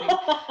sexuality.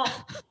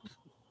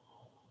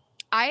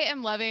 I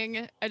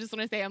just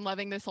want to say I'm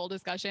loving this whole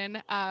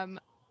discussion.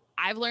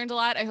 I've learned a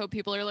lot. I hope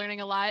people are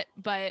learning a lot,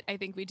 but I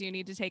think we do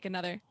need to take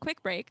another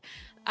quick break.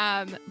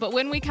 But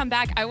when we come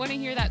back, I want to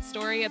hear that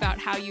story about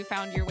how you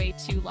found your way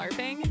to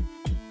LARPing,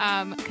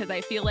 because I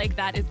feel like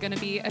that is going to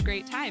be a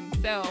great time.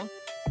 So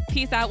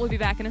peace out. We'll be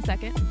back in a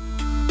second.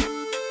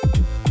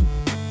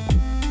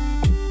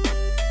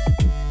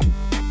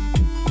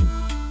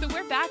 So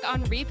we're back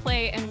on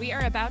replay, and we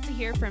are about to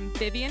hear from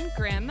Vivian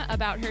Grimm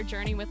about her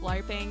journey with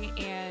LARPing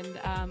and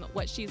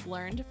what she's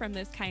learned from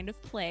this kind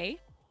of play.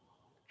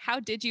 How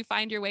did you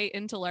find your way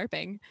into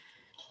LARPing?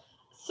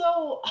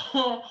 So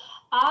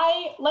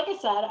like I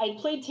said, I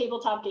played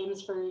tabletop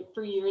games for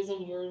years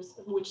and years,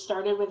 which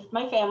started with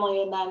my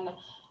family, and then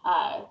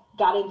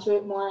got into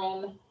it more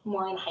in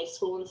high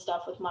school and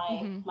stuff with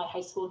my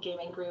high school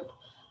gaming group.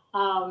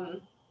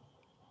 And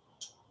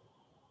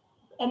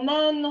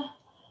then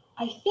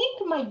I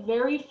think my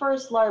very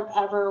first LARP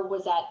ever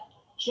was at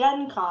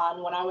Gen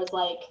Con when I was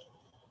like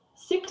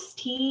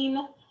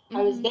 16.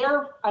 I was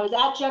there. I was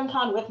at Gen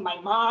Con with my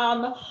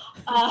mom.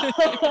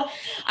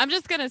 I'm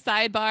just going to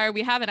sidebar.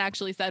 We haven't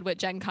actually said what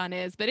Gen Con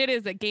is, but it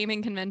is a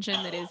gaming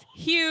convention that is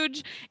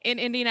huge in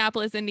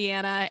Indianapolis,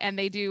 Indiana, and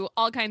they do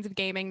all kinds of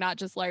gaming, not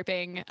just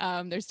LARPing.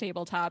 There's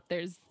tabletop,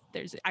 there's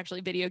there's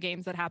actually video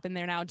games that happen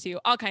there now too,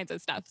 all kinds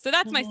of stuff. So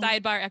that's my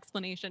sidebar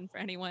explanation for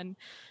anyone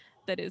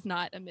that is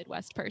not a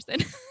Midwest person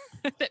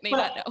that may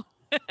not know.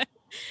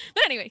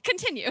 But anyway,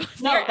 continue.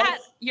 So no,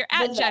 you're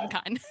at Gen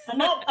Con.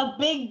 I'm at a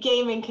big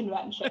gaming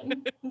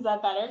convention. Is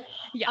that better?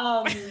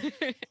 Yeah.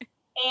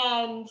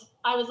 And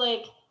I was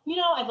like, you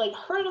know, I've like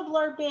heard of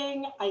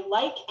LARPing. I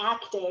like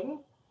acting.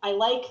 I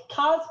like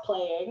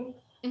cosplaying.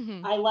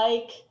 I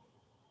like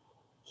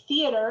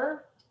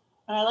theater.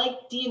 And I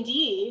like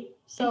D&D.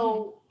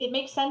 So it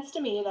makes sense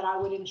to me that I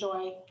would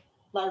enjoy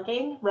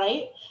LARPing,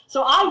 right?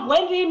 So I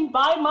went in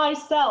by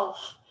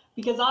myself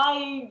because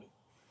I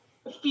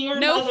fear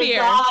neither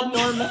God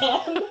nor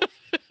man.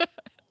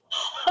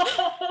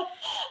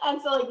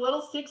 And so like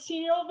little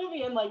 16-year-old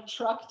Vivian like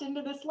trucked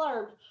into this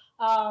LARP.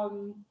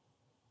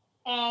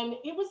 And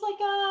it was like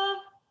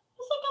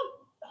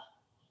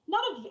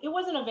it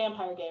wasn't a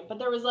vampire game, but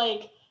there was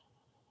like,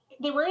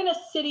 they were in a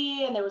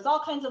city and there was all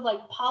kinds of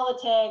like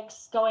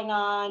politics going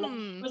on.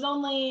 It was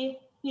only,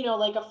 you know,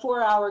 like a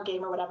 4-hour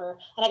game or whatever.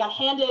 And I got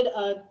handed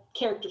a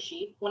character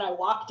sheet when I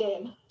walked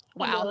in.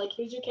 Wow. And they were like,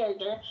 here's your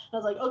character. And I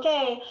was like,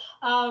 okay.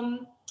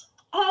 And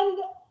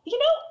you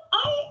know,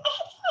 I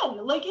had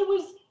fun. Like it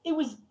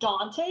was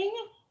daunting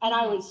and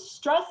I was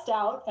stressed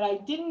out and I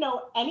didn't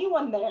know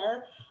anyone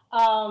there.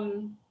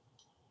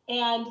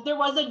 And there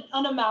was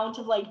an amount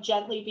of like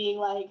gently being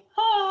like,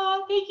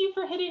 thank you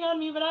for hitting on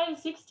me, but I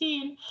was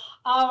 16.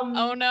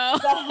 Oh no.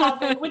 That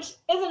happened, which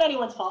isn't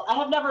anyone's fault.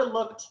 I never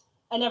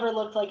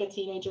looked like a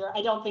teenager.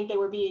 I don't think they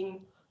were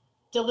being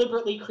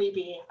deliberately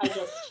creepy.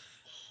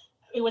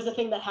 It was a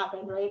thing that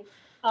happened, right?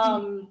 I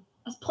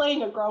was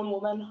playing a grown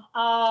woman.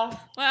 Well,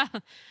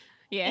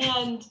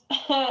 yeah.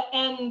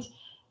 And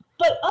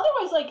but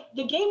otherwise, like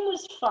the game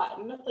was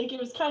fun. Like it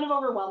was kind of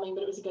overwhelming,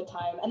 but it was a good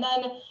time. And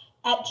then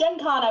at Gen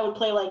Con, I would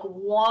play like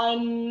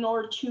 1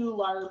 or 2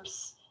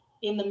 LARPs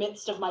in the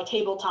midst of my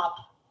tabletop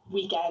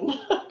weekend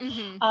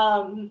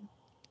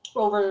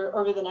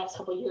over the next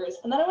couple of years.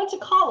 And then I went to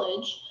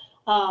college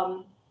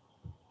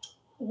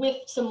with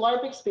some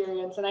LARP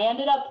experience, and I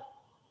ended up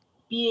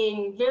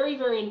being very,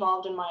 very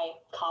involved in my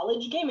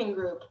college gaming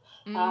group,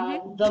 the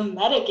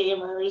Meta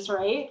Gamers,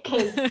 right?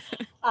 Because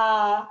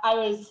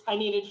I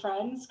needed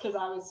friends because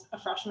I was a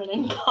freshman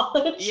in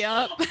college.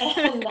 Yep.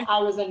 And I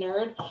was a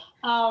nerd.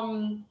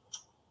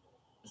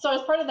 So I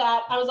was part of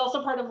that. I was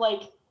also part of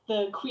like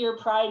the queer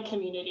pride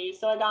community.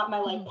 So I got my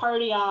like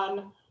party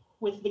on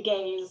with the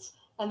gays,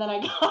 and then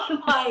I got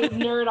my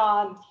nerd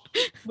on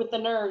with the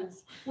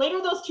nerds.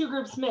 Later, those two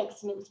groups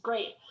mixed, and it was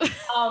great.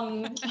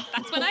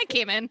 That's when I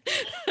came in.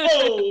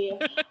 Hey.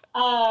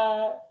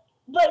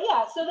 But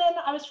yeah, so then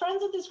I was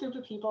friends with this group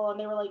of people, and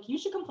they were like, you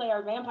should come play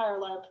our Vampire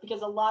LARP,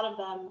 because a lot of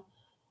them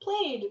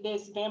played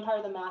this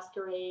Vampire the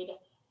Masquerade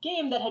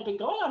game that had been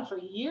going on for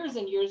years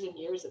and years and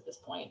years at this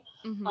point.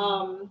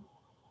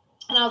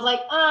 And I was like,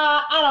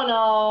 I don't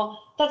know.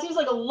 That seems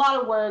like a lot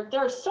of work.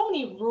 There are so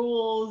many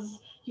rules.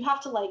 You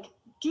have to like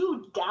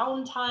do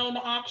downtime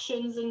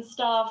actions and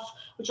stuff,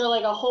 which are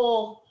like a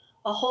whole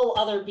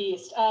other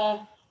beast.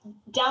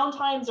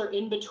 Downtimes or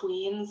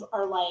in-betweens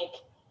are like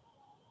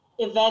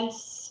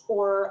events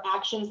or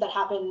actions that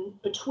happen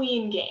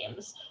between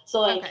games.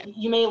 So like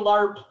you may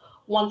LARP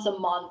once a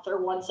month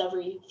or once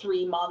every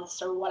 3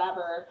 months or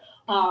whatever.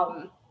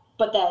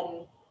 But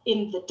then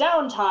in the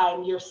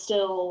downtime, you're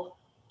still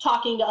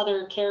talking to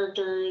other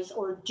characters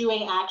or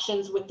doing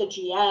actions with the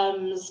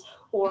GMs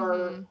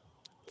or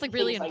it's like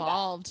really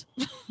involved.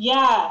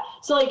 Yeah.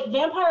 So like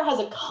Vampire has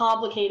a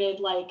complicated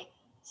like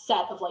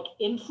set of like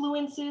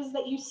influences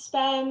that you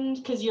spend,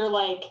 because you're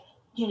like,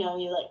 you know,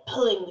 you're like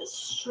pulling the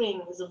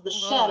strings of the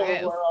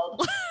shadow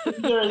world.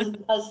 You're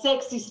a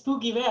sexy,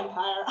 spooky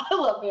vampire. I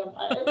love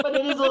Vampire, but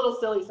it is a little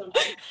silly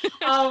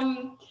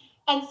sometimes.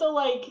 And so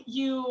like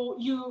you'll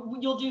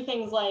do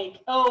things like,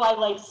 oh, I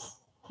like,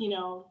 you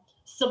know,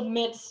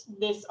 submit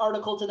this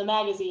article to the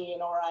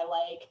magazine, or I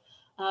like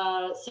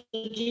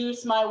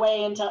seduce my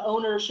way into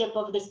ownership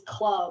of this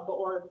club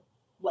or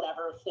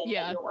whatever thing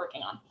that you're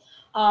working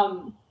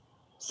on.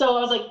 So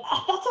I was like,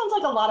 that sounds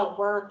like a lot of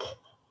work.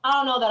 I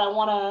don't know that I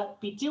want to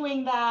be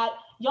doing that.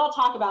 Y'all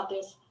talk about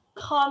this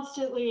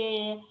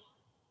constantly.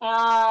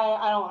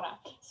 I don't want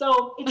to.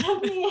 So it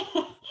took me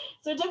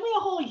a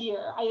whole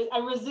year. I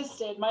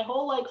resisted my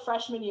whole like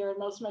freshman year and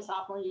most of my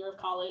sophomore year of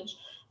college.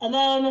 And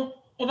then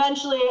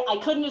eventually I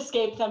couldn't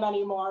escape them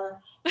anymore.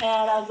 And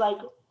I was like,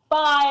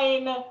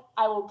 fine,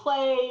 I will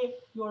play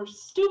your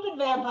stupid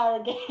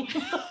vampire game.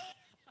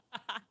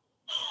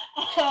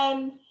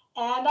 and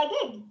I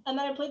did. And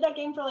then I played that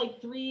game for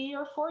like 3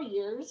 or 4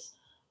 years.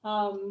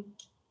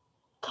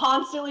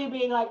 Constantly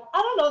being like,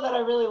 I don't know that I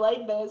really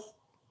like this,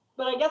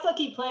 but I guess I'll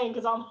keep playing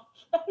because all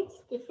my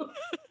friends do.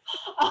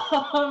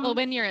 Well,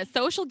 when you're a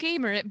social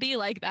gamer, it be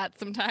like that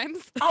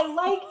sometimes. I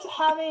liked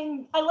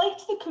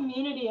the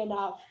community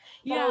enough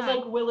that I was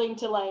like willing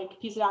to like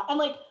piece it out. And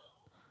like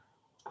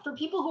for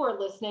people who are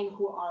listening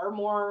who are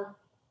more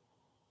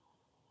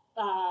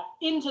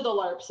into the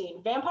LARP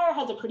scene, Vampire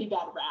has a pretty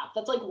bad rap.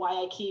 That's like why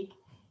I keep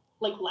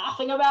like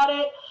laughing about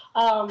it.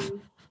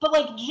 But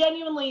like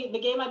genuinely, the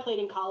game I played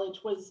in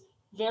college was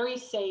very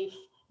safe.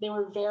 They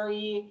were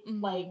very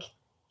like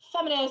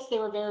feminist. They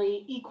were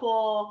very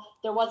equal.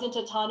 There wasn't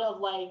a ton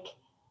of like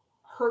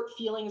hurt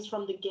feelings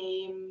from the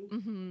game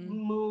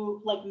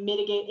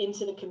mitigate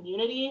into the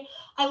community.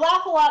 I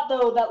laugh a lot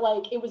though that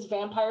like it was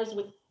vampires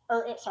with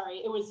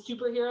it was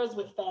superheroes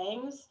with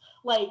fangs.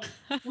 Like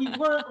we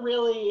weren't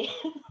really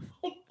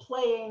like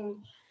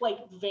playing like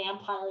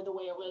vampire the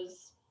way it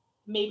was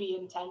maybe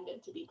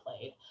intended to be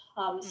played.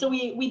 So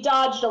we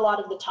dodged a lot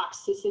of the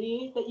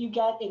toxicity that you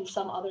get in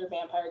some other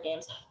vampire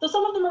games, though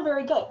some of them are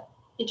very good.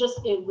 It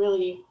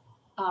really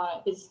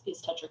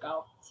is touch or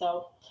go.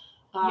 So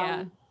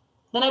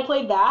then I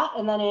played that,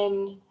 and then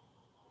in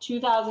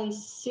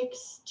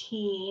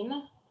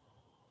 2016,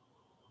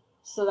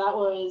 so that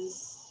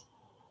was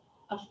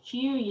a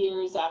few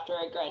years after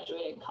I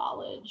graduated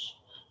college,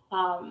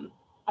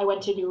 I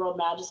went to New World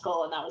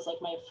Magical, and that was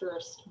like my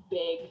first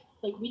big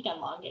like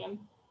weekend-long game.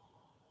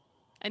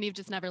 And you've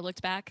just never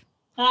looked back?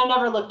 And I've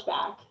never looked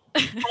back.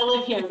 I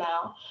live here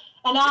now.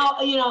 And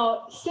now, you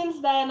know, since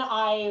then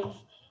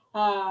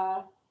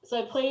so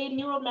I played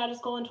New World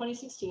Magical in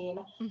 2016,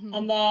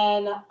 and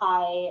then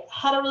I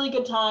had a really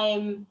good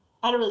time.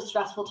 I had a really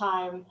stressful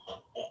time.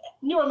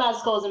 New World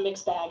Magical is a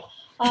mixed bag.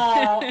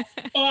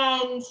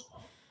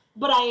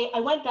 But I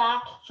went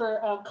back for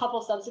a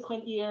couple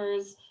subsequent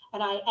years,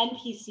 and I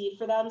NPC'd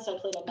for them. So I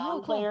played a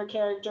non-player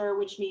character,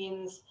 which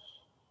means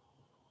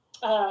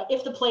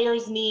if the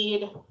players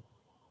need,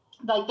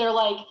 like, they're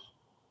like,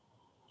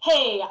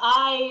 hey,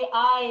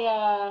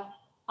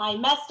 I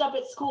messed up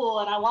at school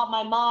and I want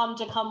my mom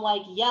to come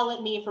like yell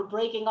at me for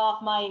breaking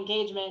off my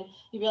engagement.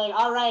 You'd be like,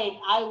 all right,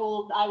 I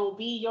will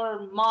be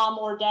your mom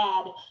or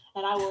dad,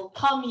 and I will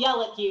come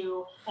yell at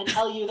you and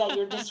tell you that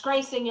you're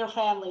disgracing your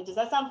family. Does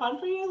that sound fun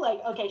for you?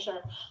 Like, okay,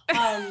 sure.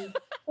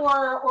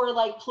 Or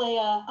like play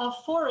a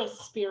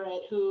forest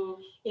spirit who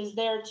is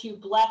there to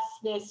bless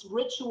this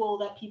ritual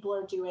that people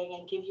are doing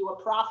and give you a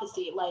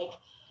prophecy. Like,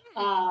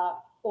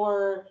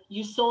 or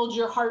you sold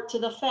your heart to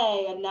the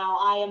Fae, and now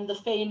I am the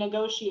Fae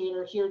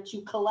negotiator here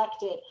to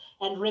collect it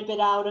and rip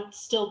it out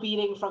still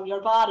beating from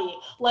your body.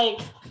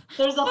 Like,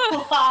 there's a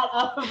lot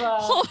of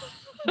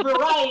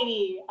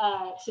variety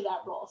to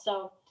that role.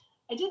 So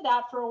I did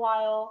that for a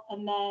while,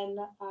 and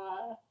then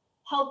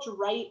helped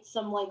write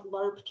some like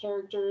LARP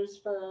characters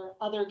for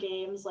other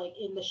games like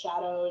In the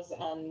Shadows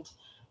and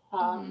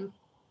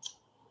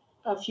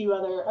a few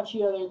other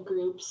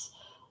groups.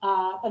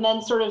 And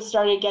then sort of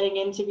started getting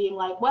into being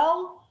like,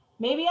 well,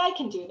 maybe I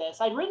can do this.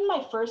 I'd written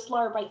my first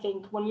LARP, I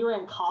think, when we were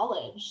in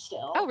college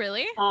still. Oh,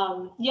 really?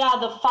 Yeah,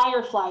 the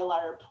Firefly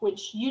LARP,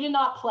 which you did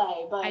not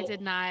play, but I did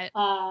not.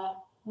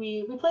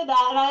 We played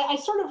that, and I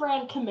sort of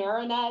ran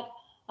ChimeraNet,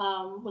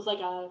 was like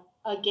a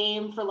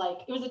game for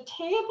like, it was a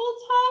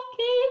tabletop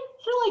game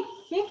for like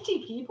 50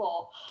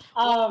 people.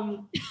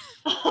 It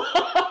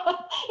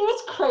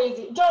was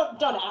crazy.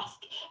 Don't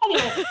ask.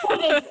 Anyway,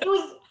 it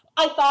was.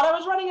 I thought I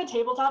was running a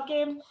tabletop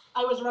game.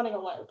 I was running a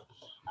LARP.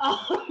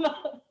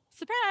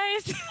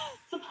 Surprise!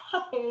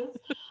 Surprise.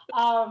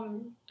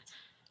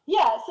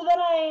 Yeah. So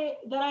then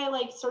I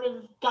like sort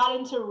of got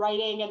into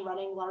writing and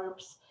running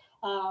LARPs,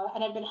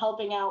 and I've been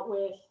helping out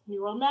with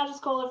New World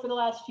Magical for the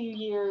last few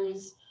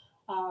years.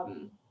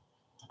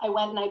 I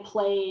went and I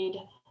played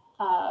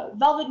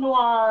Velvet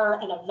Noir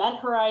and Event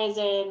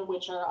Horizon,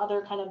 which are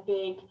other kind of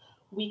big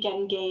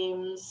weekend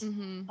games,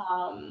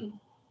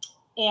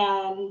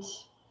 and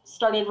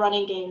started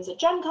running games at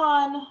Gen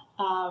Con,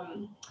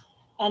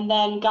 and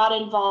then got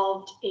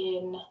involved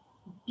in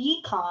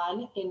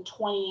BCon in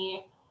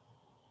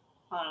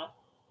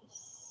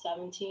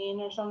 2017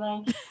 or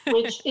something,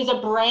 which is a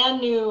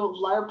brand new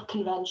LARP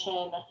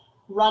convention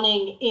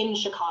running in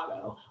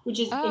Chicago, which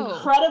is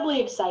incredibly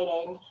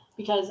exciting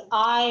because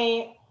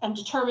I am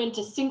determined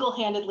to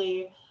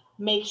single-handedly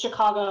make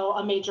Chicago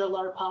a major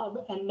LARP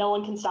hub, and no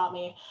one can stop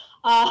me.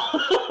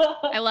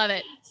 I love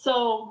it.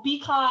 So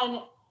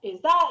BCon is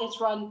that.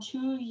 It's run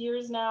 2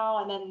 years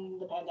now, and then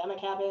the pandemic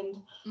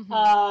happened.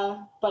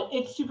 But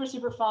it's super,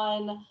 super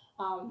fun.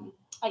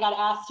 I got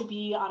asked to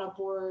be on a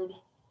board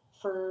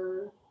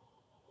for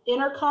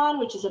Intercon,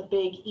 which is a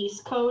big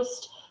East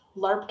Coast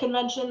LARP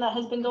convention that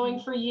has been going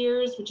for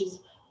years, which is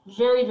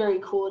very, very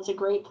cool. It's a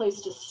great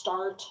place to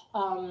start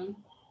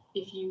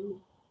if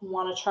you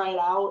want to try it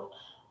out.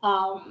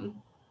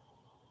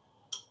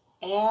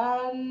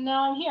 And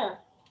now I'm here.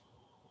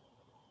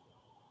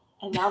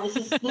 And now this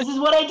is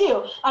what I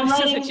do. I'm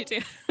writing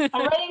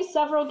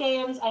several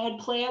games. I had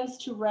plans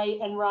to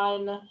write and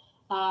run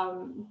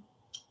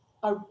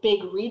a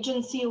big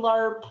Regency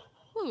LARP,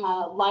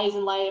 Lies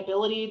and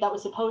Liability, that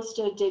was supposed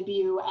to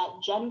debut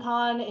at Gen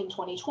Con in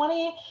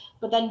 2020,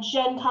 but then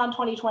Gen Con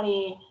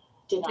 2020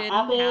 didn't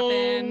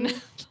happen.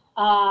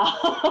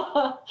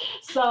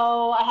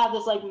 So I have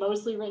this like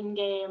mostly written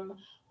game,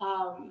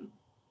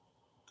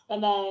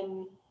 and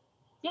then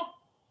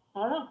I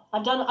don't know.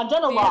 I've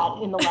done a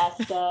lot in the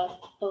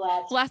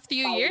last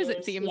few years,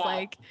 it seems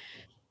like.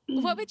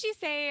 What would you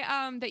say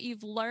that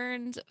you've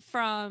learned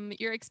from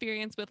your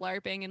experience with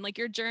LARPing and like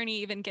your journey,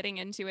 even getting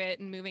into it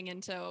and moving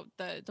into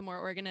the more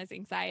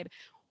organizing side?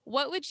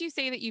 What would you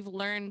say that you've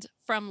learned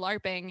from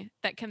LARPing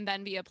that can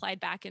then be applied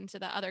back into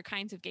the other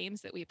kinds of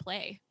games that we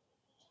play?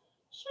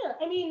 Sure.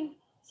 I mean,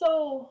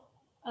 so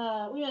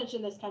we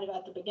mentioned this kind of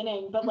at the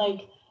beginning, but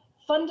like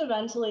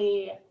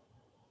fundamentally,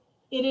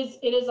 it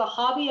is a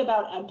hobby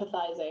about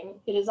empathizing.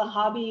 It is a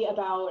hobby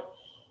about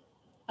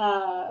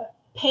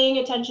paying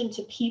attention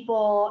to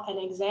people and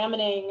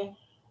examining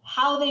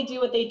how they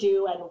do what they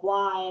do and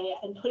why,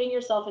 and putting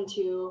yourself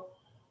into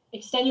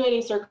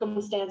extenuating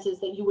circumstances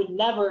that you would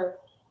never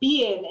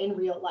be in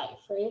real life,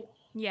 right?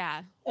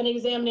 Yeah. And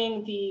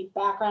examining the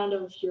background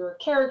of your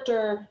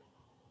character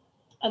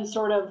and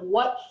sort of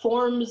what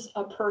forms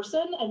a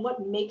person and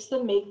what makes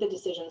them make the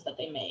decisions that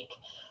they make.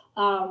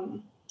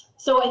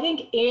 So I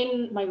think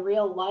in my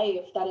real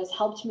life, that has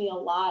helped me a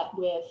lot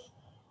with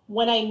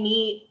when I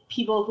meet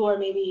people who are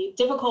maybe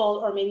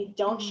difficult or maybe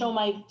don't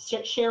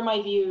share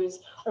my views,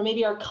 or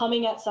maybe are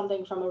coming at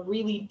something from a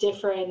really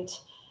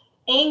different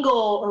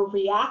angle or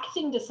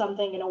reacting to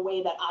something in a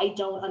way that I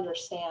don't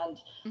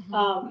understand.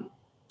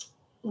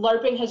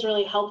 LARPing has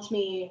really helped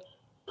me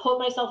put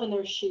myself in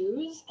their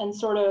shoes and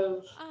sort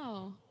of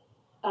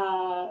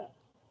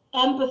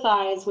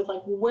empathize with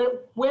like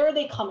where are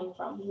they coming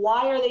from?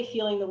 Why are they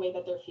feeling the way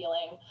that they're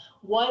feeling?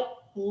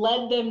 What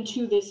led them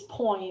to this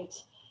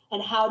point?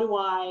 And how do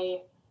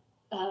I,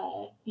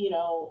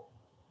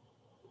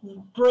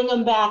 bring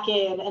them back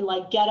in and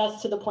like get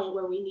us to the point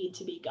where we need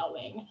to be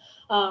going,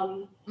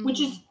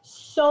 which is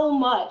so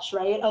much,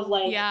 right? Of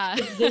like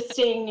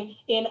existing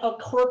in a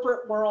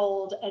corporate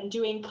world and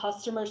doing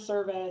customer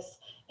service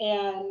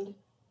and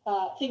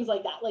things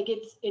like that. Like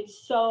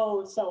it's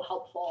so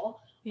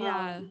helpful.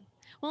 Yeah.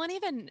 Well, and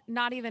even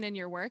not even in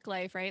your work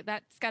life, right?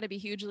 That's got to be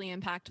hugely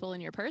impactful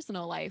in your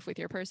personal life with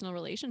your personal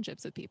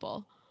relationships with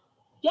people.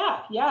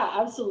 Yeah,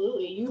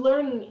 absolutely. You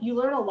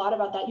learn a lot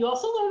about that. You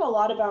also learn a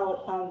lot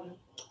about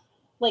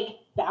like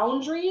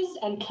boundaries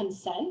and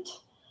consent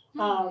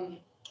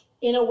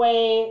in a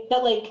way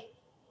that like,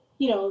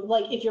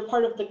 like if you're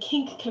part of the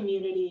kink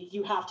community,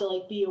 you have to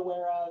like be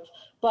aware of,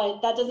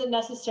 but that doesn't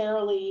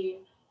necessarily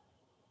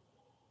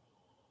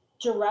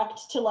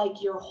direct to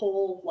like your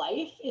whole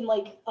life in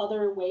like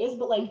other ways.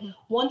 But like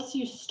once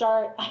you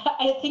start,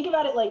 I think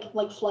about it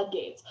like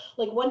floodgates.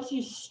 Like once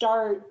you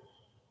start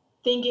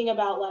thinking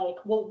about like,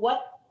 well,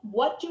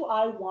 what do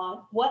I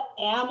want? What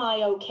am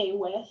I okay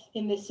with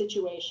in this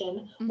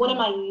situation? What am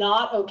I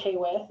not okay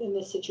with in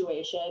this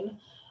situation?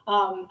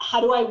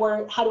 How do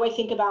I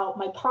think about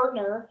my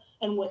partner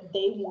and what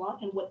they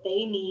want and what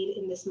they need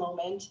in this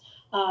moment?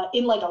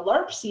 In like a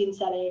LARP scene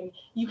setting,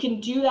 you can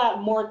do that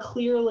more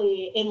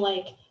clearly in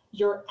like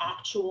your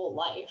actual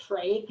life,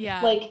 right?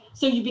 Yeah. Like,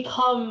 so you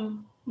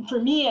become, for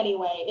me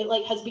anyway, it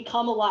like has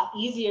become a lot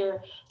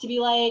easier to be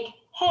like,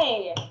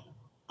 hey,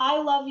 I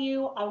love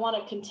you. I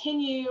want to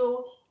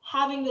continue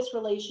having this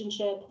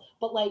relationship,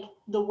 but like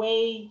the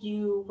way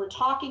you were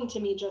talking to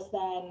me just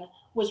then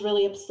was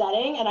really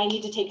upsetting, and I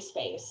need to take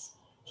space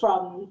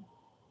from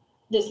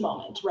this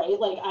moment, right?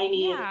 Like I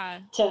need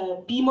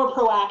to be more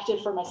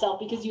proactive for myself,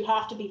 because you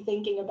have to be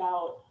thinking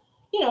about,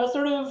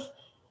 sort of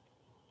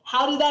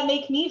how does that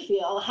make me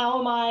feel? How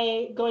am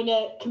I going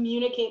to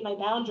communicate my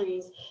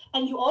boundaries?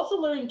 And you also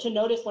learn to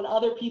notice when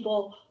other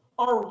people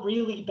are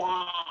really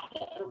bad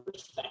at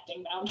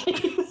respecting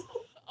boundaries.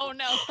 Oh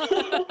no.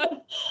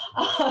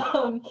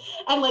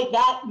 And like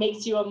that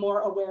makes you a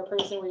more aware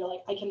person, where you're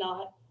like, I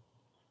cannot,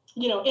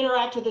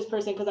 interact with this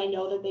person because I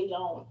know that they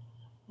don't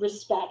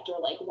respect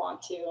or like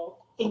want to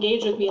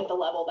engage with me at the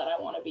level that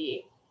I want to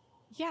be.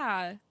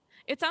 Yeah.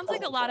 It sounds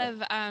like a lot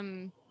of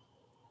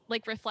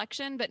like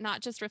reflection, but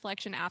not just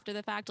reflection after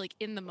the fact, like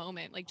in the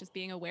moment, like just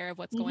being aware of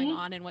what's going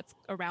on and what's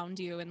around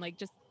you, and like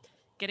just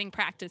getting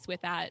practice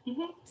with that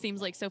seems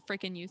like so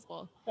freaking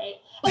useful. Right.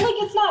 And like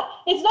it's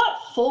not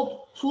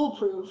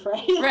foolproof,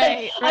 right?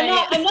 Right,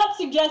 like, I'm not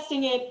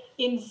suggesting it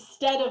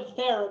instead of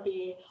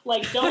therapy.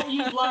 Like don't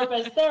use LARP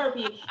as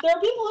therapy. There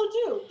are people who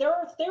do. There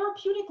are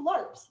therapeutic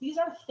LARPs. These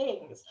are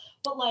things.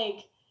 But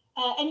like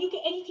and you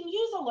can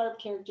use a LARP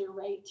character,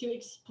 right, to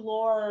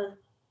explore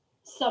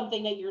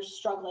something that you're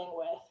struggling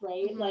with,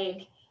 right?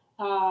 Like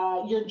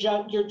your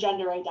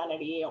gender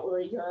identity, or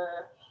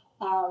your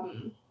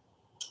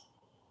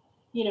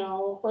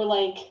or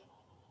like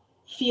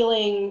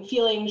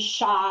feeling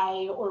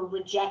shy or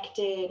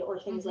rejected or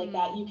things like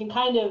that. You can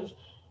kind of,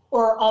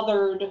 or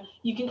othered,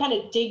 you can kind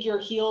of dig your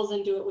heels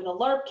into it with a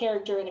LARP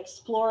character and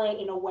explore it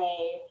in a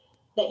way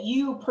that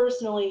you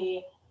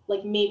personally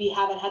like maybe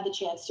haven't had the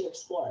chance to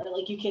explore.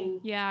 Like you can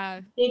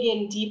dig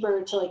in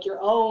deeper to like your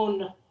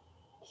own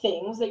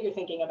things that you're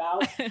thinking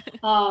about.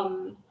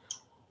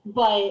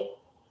 But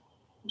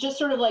just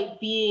sort of like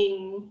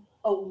being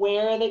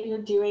aware that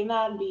you're doing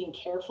that and being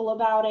careful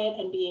about it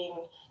and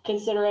being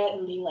considerate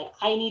and being like,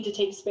 I need to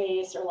take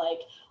space, or like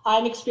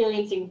I'm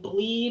experiencing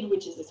bleed,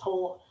 which is this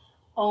whole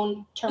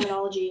own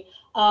terminology.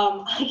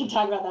 I can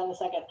talk about that in a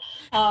second.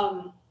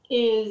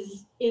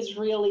 Is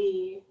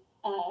really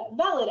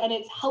valid and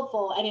it's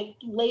helpful and it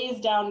lays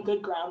down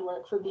good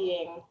groundwork for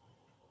being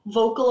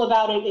vocal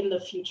about it in the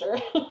future.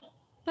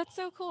 That's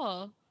so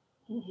cool.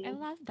 I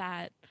love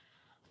that.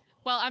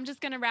 Well, I'm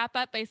just going to wrap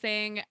up by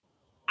saying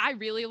I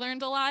really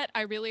learned a lot.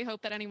 I really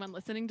hope that anyone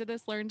listening to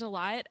this learned a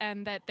lot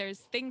and that there's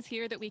things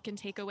here that we can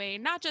take away,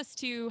 not just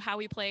to how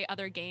we play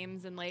other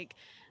games. And like,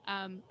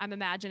 I'm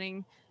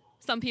imagining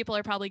some people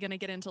are probably going to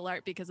get into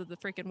LARP because of the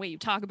freaking way you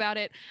talk about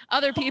it.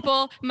 Other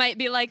people might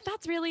be like,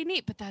 that's really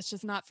neat, but that's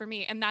just not for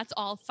me. And that's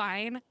all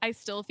fine. I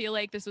still feel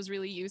like this was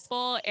really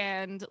useful.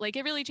 And like,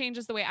 it really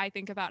changes the way I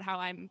think about how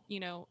I'm,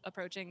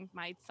 approaching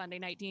my Sunday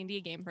night D&D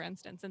game, for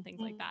instance, and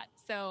things like that.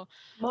 So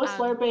most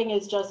LARPing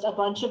is just a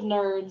bunch of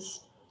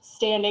nerds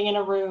standing in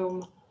a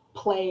room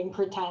playing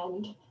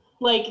pretend.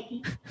 Like,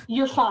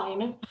 you're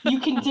fine. You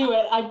can do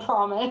it. I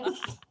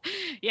promise.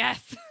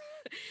 Yes.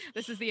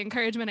 This is the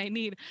encouragement I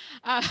need.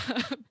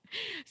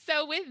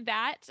 So with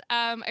that,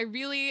 I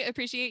really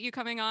appreciate you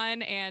coming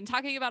on and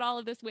talking about all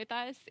of this with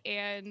us.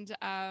 And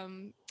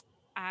I'm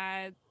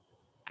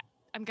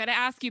going to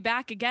ask you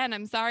back again.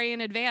 I'm sorry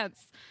in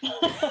advance.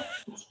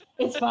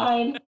 It's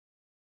fine.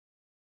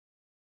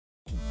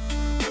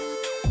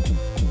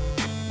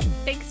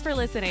 Thanks for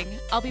listening.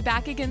 I'll be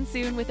back again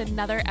soon with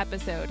another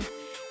episode.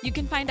 You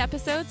can find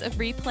episodes of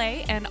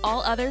Replay and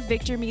all other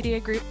Victor Media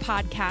Group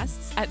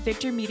podcasts at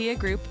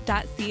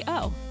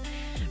victormediagroup.co.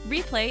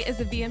 Replay is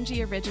a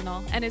VMG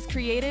original and is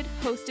created,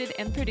 hosted,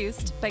 and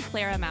produced by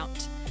Clara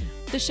Mount.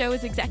 The show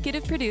is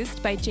executive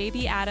produced by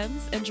JB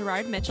Adams and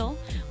Gerard Mitchell,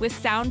 with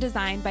sound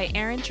design by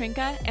Aaron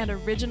Trinka and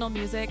original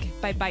music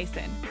by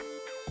Bison.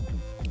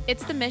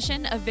 It's the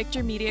mission of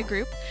Victor Media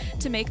Group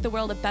to make the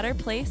world a better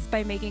place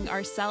by making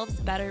ourselves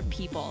better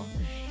people.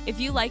 If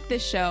you like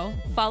this show,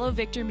 follow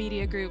Victor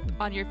Media Group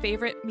on your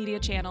favorite media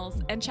channels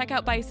and check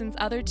out Bison's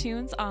other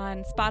tunes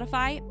on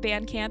Spotify,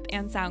 Bandcamp,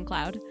 and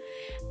SoundCloud.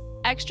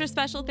 Extra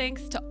special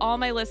thanks to all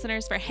my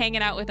listeners for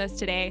hanging out with us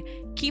today.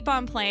 Keep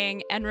on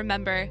playing, and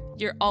remember,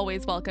 you're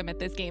always welcome at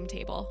this game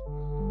table.